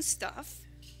our own stuff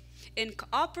and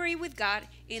cooperate with God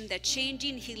in the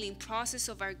changing, healing process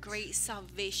of our great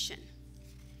salvation.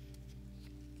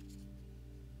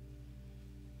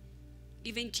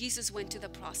 Even Jesus went to the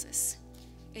process,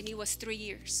 and it was 3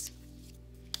 years.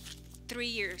 3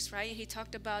 years, right? He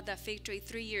talked about that fig tree,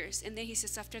 3 years. And then he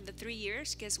says, after the 3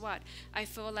 years, guess what? I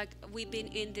feel like we've been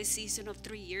in this season of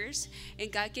 3 years,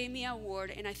 and God gave me a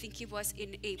word, and I think it was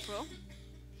in April.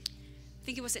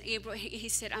 He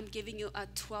said, I'm giving you a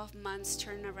 12 months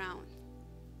turnaround.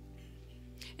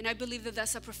 And I believe that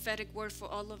that's a prophetic word for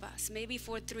all of us. Maybe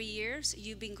for 3 years,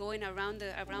 you've been going around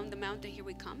the mountain, here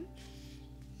we come.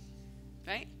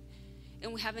 Right?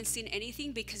 And we haven't seen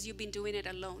anything because you've been doing it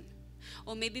alone.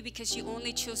 Or maybe because you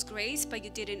only chose grace, but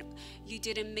you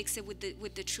didn't mix it with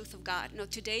the truth of God. No,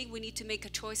 today we need to make a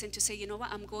choice and to say, you know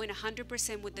what, I'm going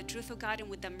 100% with the truth of God and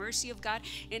with the mercy of God,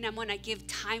 and I'm going to give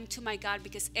time to my God,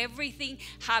 because everything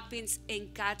happens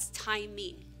in God's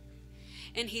timing.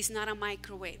 And he's not a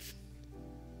microwave.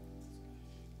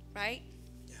 Right?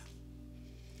 Yeah.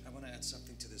 I want to add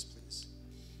something to this, please.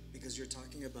 Because you're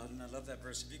talking about, and I love that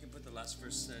verse. If you can put the last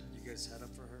verse that you guys had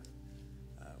up for her.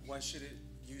 Why should it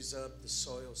use up the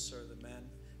soil, sir? The man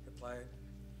replied,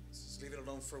 just leave it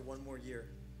alone for 1 more year.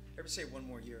 Everybody say 1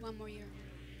 more year. 1 more year.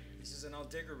 He says, and I'll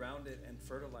dig around it and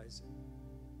fertilize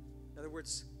it. In other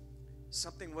words,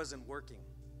 something wasn't working.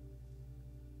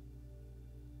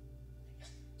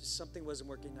 Just something wasn't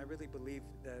working. I really believe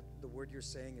that the word you're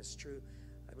saying is true.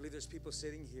 I believe there's people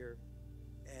sitting here,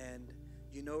 and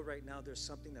you know right now there's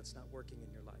something that's not working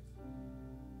in your life.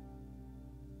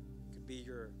 It could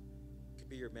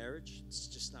be your marriage. It's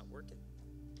just not working.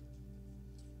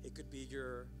 It could be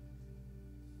your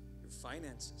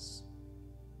finances.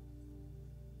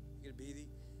 It could be the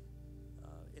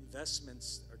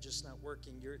investments are just not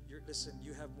working. Listen,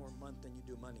 you have more month than you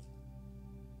do money.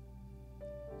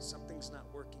 Something's not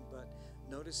working, but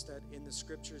notice that in the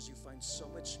scriptures you find so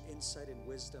much insight and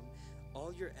wisdom.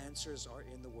 All your answers are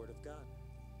in the Word of God.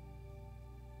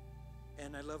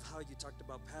 And I love how you talked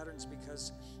about patterns,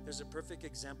 because there's a perfect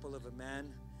example of a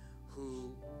man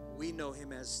who we know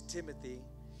him as Timothy.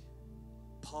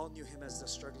 Paul knew him as the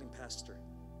struggling pastor.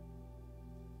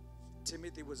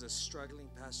 Timothy was a struggling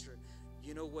pastor.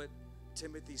 You know what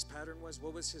Timothy's pattern was?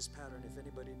 What was his pattern? If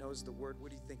anybody knows the word, what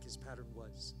do you think his pattern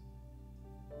was?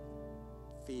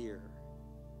 Fear.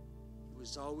 He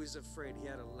was always afraid. He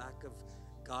had a lack of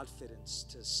confidence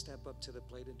to step up to the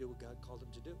plate and do what God called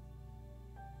him to do.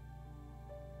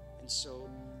 And so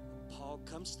Paul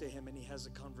comes to him and he has a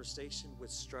conversation with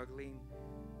struggling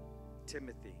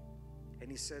Timothy. And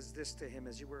he says this to him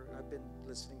I've been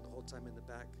listening the whole time in the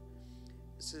back.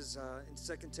 This is in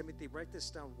 2 Timothy. Write this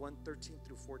down, 1:13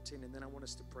 through 14, and then I want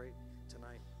us to pray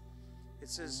tonight. It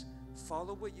says,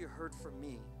 follow what you heard from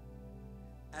me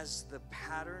as the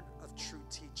pattern of true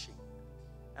teaching.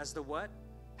 As the what?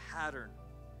 Pattern.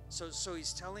 So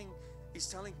he's telling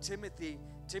Timothy,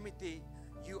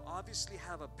 you obviously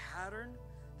have a pattern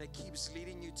that keeps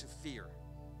leading you to fear.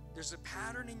 There's a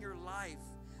pattern in your life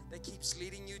that keeps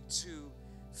leading you to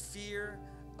fear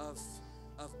of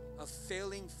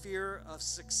failing, fear of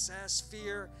success,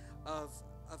 fear of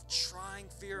trying,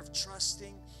 fear of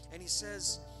trusting. And he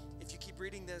says, if you keep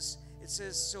reading this, it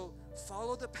says, so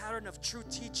follow the pattern of true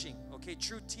teaching, okay,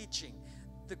 true teaching,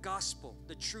 the gospel,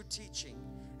 the true teaching.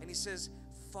 And he says,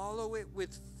 follow it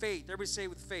with faith. Everybody say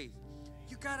with faith.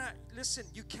 You gotta, listen,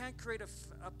 you can't create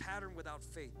a pattern without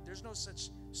faith. There's no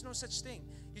such thing.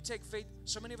 You take faith,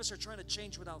 so many of us are trying to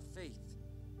change without faith.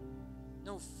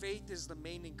 No, faith is the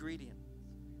main ingredient.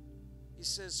 He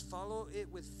says, follow it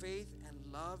with faith and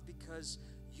love because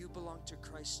you belong to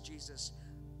Christ Jesus.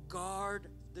 Guard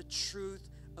the truth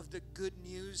of the good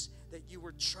news that you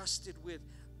were trusted with.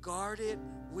 Guard it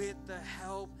with the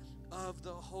help of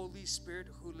the Holy Spirit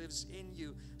who lives in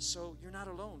you. So you're not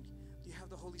alone. You have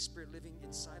the Holy Spirit living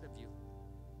inside of you.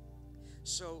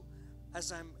 So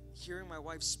as I'm hearing my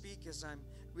wife speak, as I'm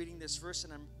reading this verse,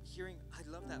 and I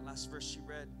love that last verse she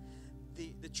read.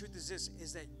 The truth is this,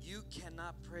 is that you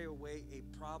cannot pray away a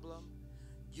problem.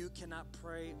 You cannot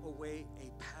pray away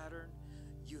a pattern.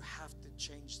 You have to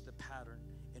change the pattern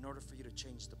in order for you to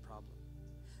change the problem.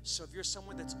 So if you're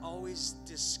someone that's always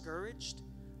discouraged,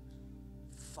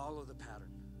 follow the pattern.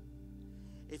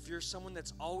 If you're someone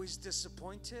that's always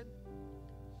disappointed,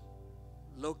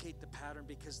 locate the pattern,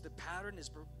 because the pattern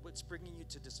is what's bringing you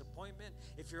to disappointment.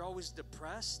 If you're always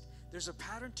depressed, there's a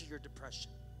pattern to your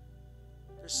depression.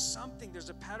 There's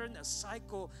a pattern, a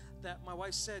cycle that my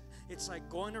wife said, it's like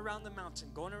going around the mountain,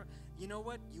 you know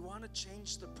what? You want to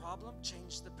change the problem,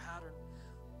 change the pattern.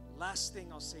 Last thing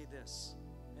I'll say this,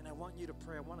 and I want you to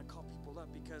pray. I want to call people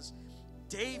up because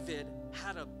David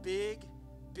had a big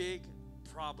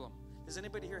problem. Does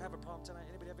anybody here have a problem tonight?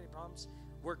 Anybody have any problems?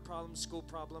 Work problems, school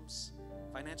problems,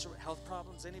 financial health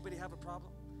problems? Anybody have a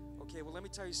problem? Okay, well, let me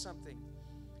tell you something.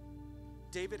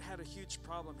 David had a huge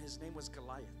problem. His name was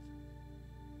Goliath.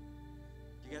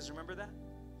 You guys remember that?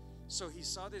 So he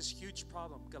saw this huge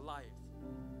problem, Goliath.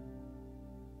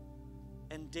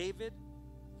 And David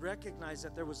recognized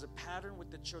that there was a pattern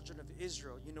with the children of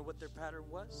Israel. You know what their pattern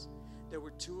was? They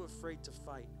were too afraid to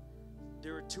fight.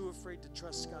 They were too afraid to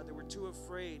trust God. They were too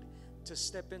afraid to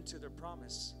step into their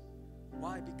promise.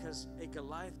 Why? Because a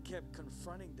Goliath kept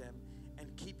confronting them and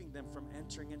keeping them from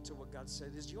entering into what God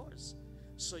said is yours.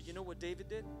 So you know what David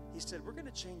did? He said, we're going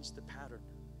to change the pattern.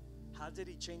 How did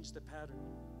he change the pattern?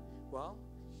 Well,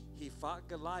 he fought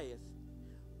Goliath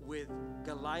with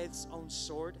Goliath's own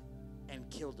sword and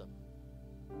killed him.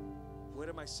 What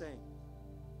am I saying?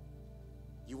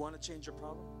 You want to change your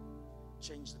problem?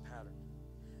 Change the pattern.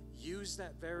 Use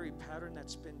that very pattern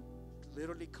that's been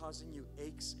literally causing you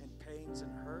aches and pains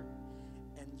and hurt,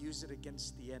 and use it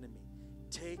against the enemy.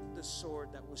 Take the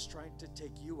sword that was trying to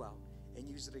take you out and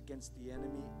use it against the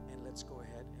enemy, and let's go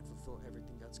ahead and fulfill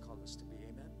everything God's called us to be.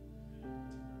 Amen?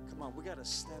 Come on, we got to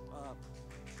step up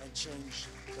and change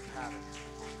the pattern.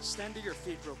 Stand to your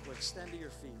feet real quick. Stand to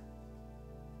your feet.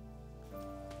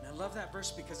 And I love that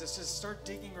verse because it says start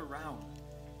digging around.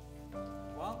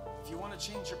 Well, if you want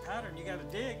to change your pattern, you got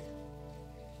to dig.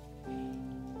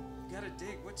 You got to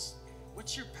dig.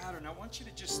 What's your pattern? I want you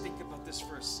to just think about this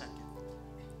for a second.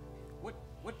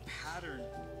 What pattern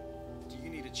do you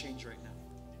need to change right now?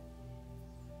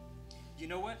 You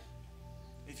know what?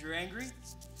 If you're angry,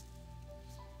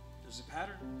 there's a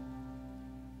pattern.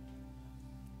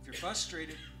 If you're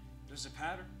frustrated, there's a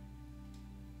pattern.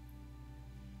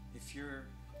 If you're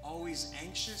always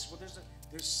anxious, well,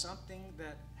 there's something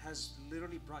that has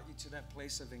literally brought you to that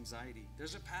place of anxiety.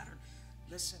 There's a pattern.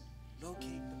 Listen,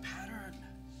 locate the pattern.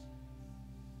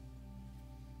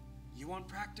 You want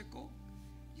practical?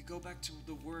 You go back to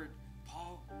the word.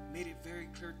 Paul made it very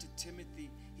clear to Timothy.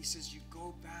 He says, you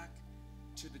go back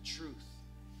to the truth.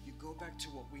 You go back to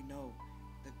what we know,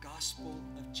 the gospel. gospel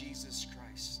of Jesus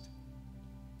Christ.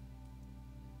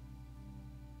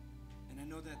 And I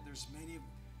know that there's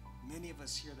many of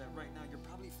us here that right now you're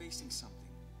probably facing something,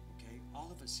 okay?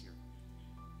 All of us here.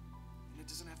 And it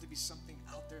doesn't have to be something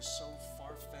out there so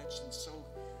far-fetched and so,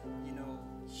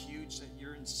 huge that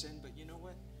you're in sin. But you know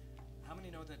what? How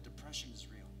many know that depression is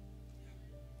real?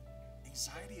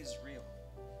 Anxiety is real.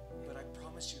 But I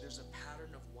promise you there's a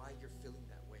pattern of why you're feeling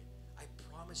that way. I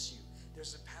promise you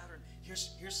there's a pattern.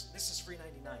 This is free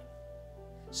 99.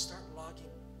 Start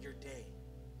logging your day.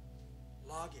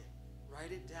 Log it.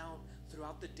 Write it down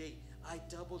throughout the day. I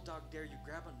double dog dare you.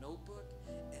 Grab a notebook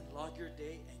and log your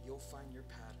day, and you'll find your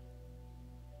pattern.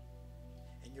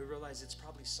 And you'll realize it's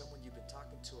probably someone you've been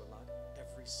talking to a lot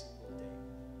every single day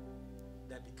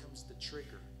that becomes the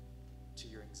trigger to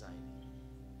your anxiety.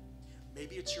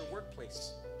 Maybe it's your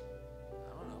workplace.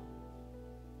 I don't know.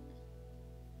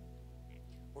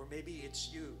 Or maybe it's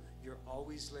you. You're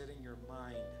always letting your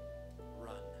mind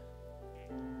run.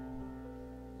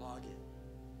 Log it.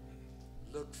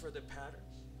 Look for the pattern.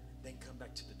 Then come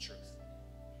back to the truth.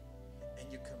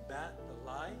 And you combat the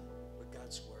lie with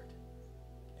God's word.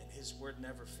 And his word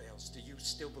never fails. Do you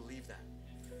still believe that?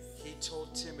 He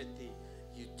told Timothy,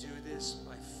 you do this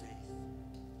by faith.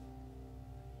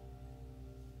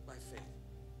 By faith.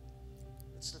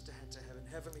 Let's lift a hand to heaven.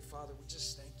 Heavenly Father, we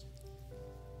just thank you.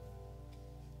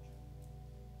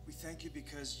 We thank you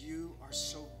because you are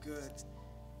so good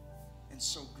and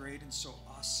so great and so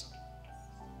awesome.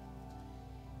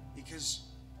 Because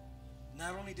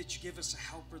not only did you give us a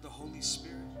helper, the Holy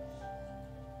Spirit,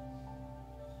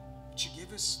 but you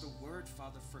give us the word,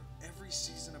 Father, for every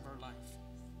season of our life.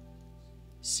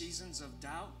 Seasons of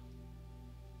doubt,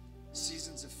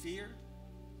 seasons of fear,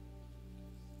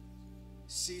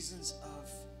 seasons of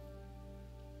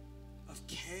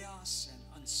chaos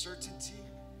and uncertainty.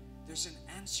 There's an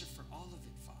answer for all of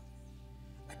it, Father.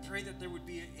 I pray that there would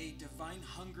be a divine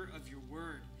hunger of your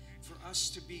word for us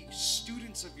to be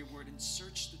students of your word and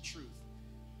search the truth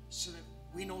so that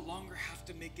we no longer have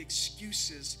to make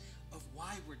excuses of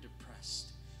why we're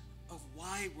depressed, of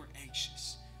why we're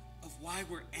anxious, of why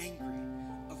we're angry,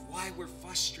 of why we're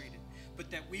frustrated, but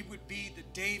that we would be the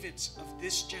Davids of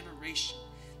this generation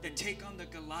that take on the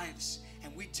Goliaths,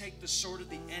 and we take the sword of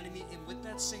the enemy, and with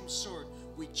that same sword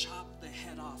we chop the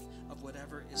head off of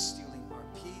whatever is stealing our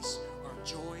peace, our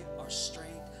joy, our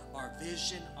strength, our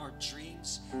vision, our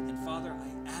dreams. And Father,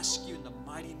 I ask you in the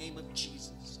mighty name of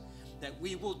Jesus that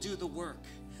we will do the work.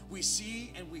 We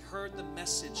see and we heard the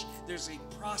message. There's a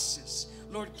process.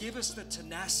 Lord, give us the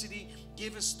tenacity,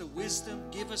 give us the wisdom,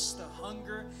 give us the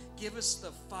hunger, give us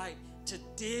the fight to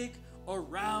dig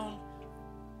around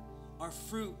our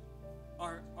fruit,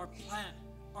 our plant,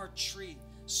 our tree,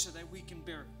 so that we can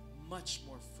bear much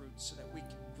more fruit, so that we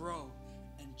can grow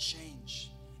and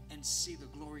change and see the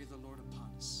glory of the Lord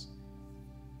upon us.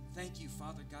 Thank you,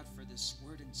 Father God, for this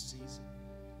word in season.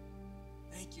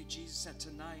 Thank you, Jesus, that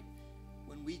tonight,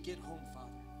 when we get home,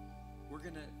 Father, we're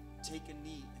going to take a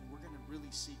knee and we're going to really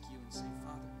seek you and say,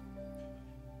 Father,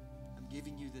 I'm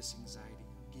giving you this anxiety.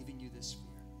 I'm giving you this fear.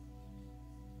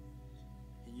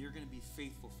 And you're going to be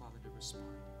faithful, Father, to respond.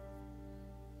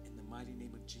 In the mighty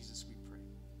name of Jesus, we pray.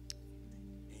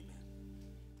 Amen.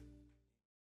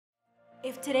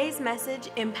 If today's message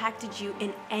impacted you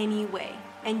in any way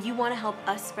and you want to help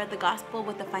us spread the gospel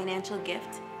with a financial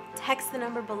gift, text the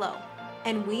number below.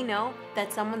 And we know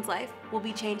that someone's life will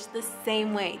be changed the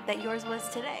same way that yours was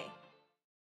today.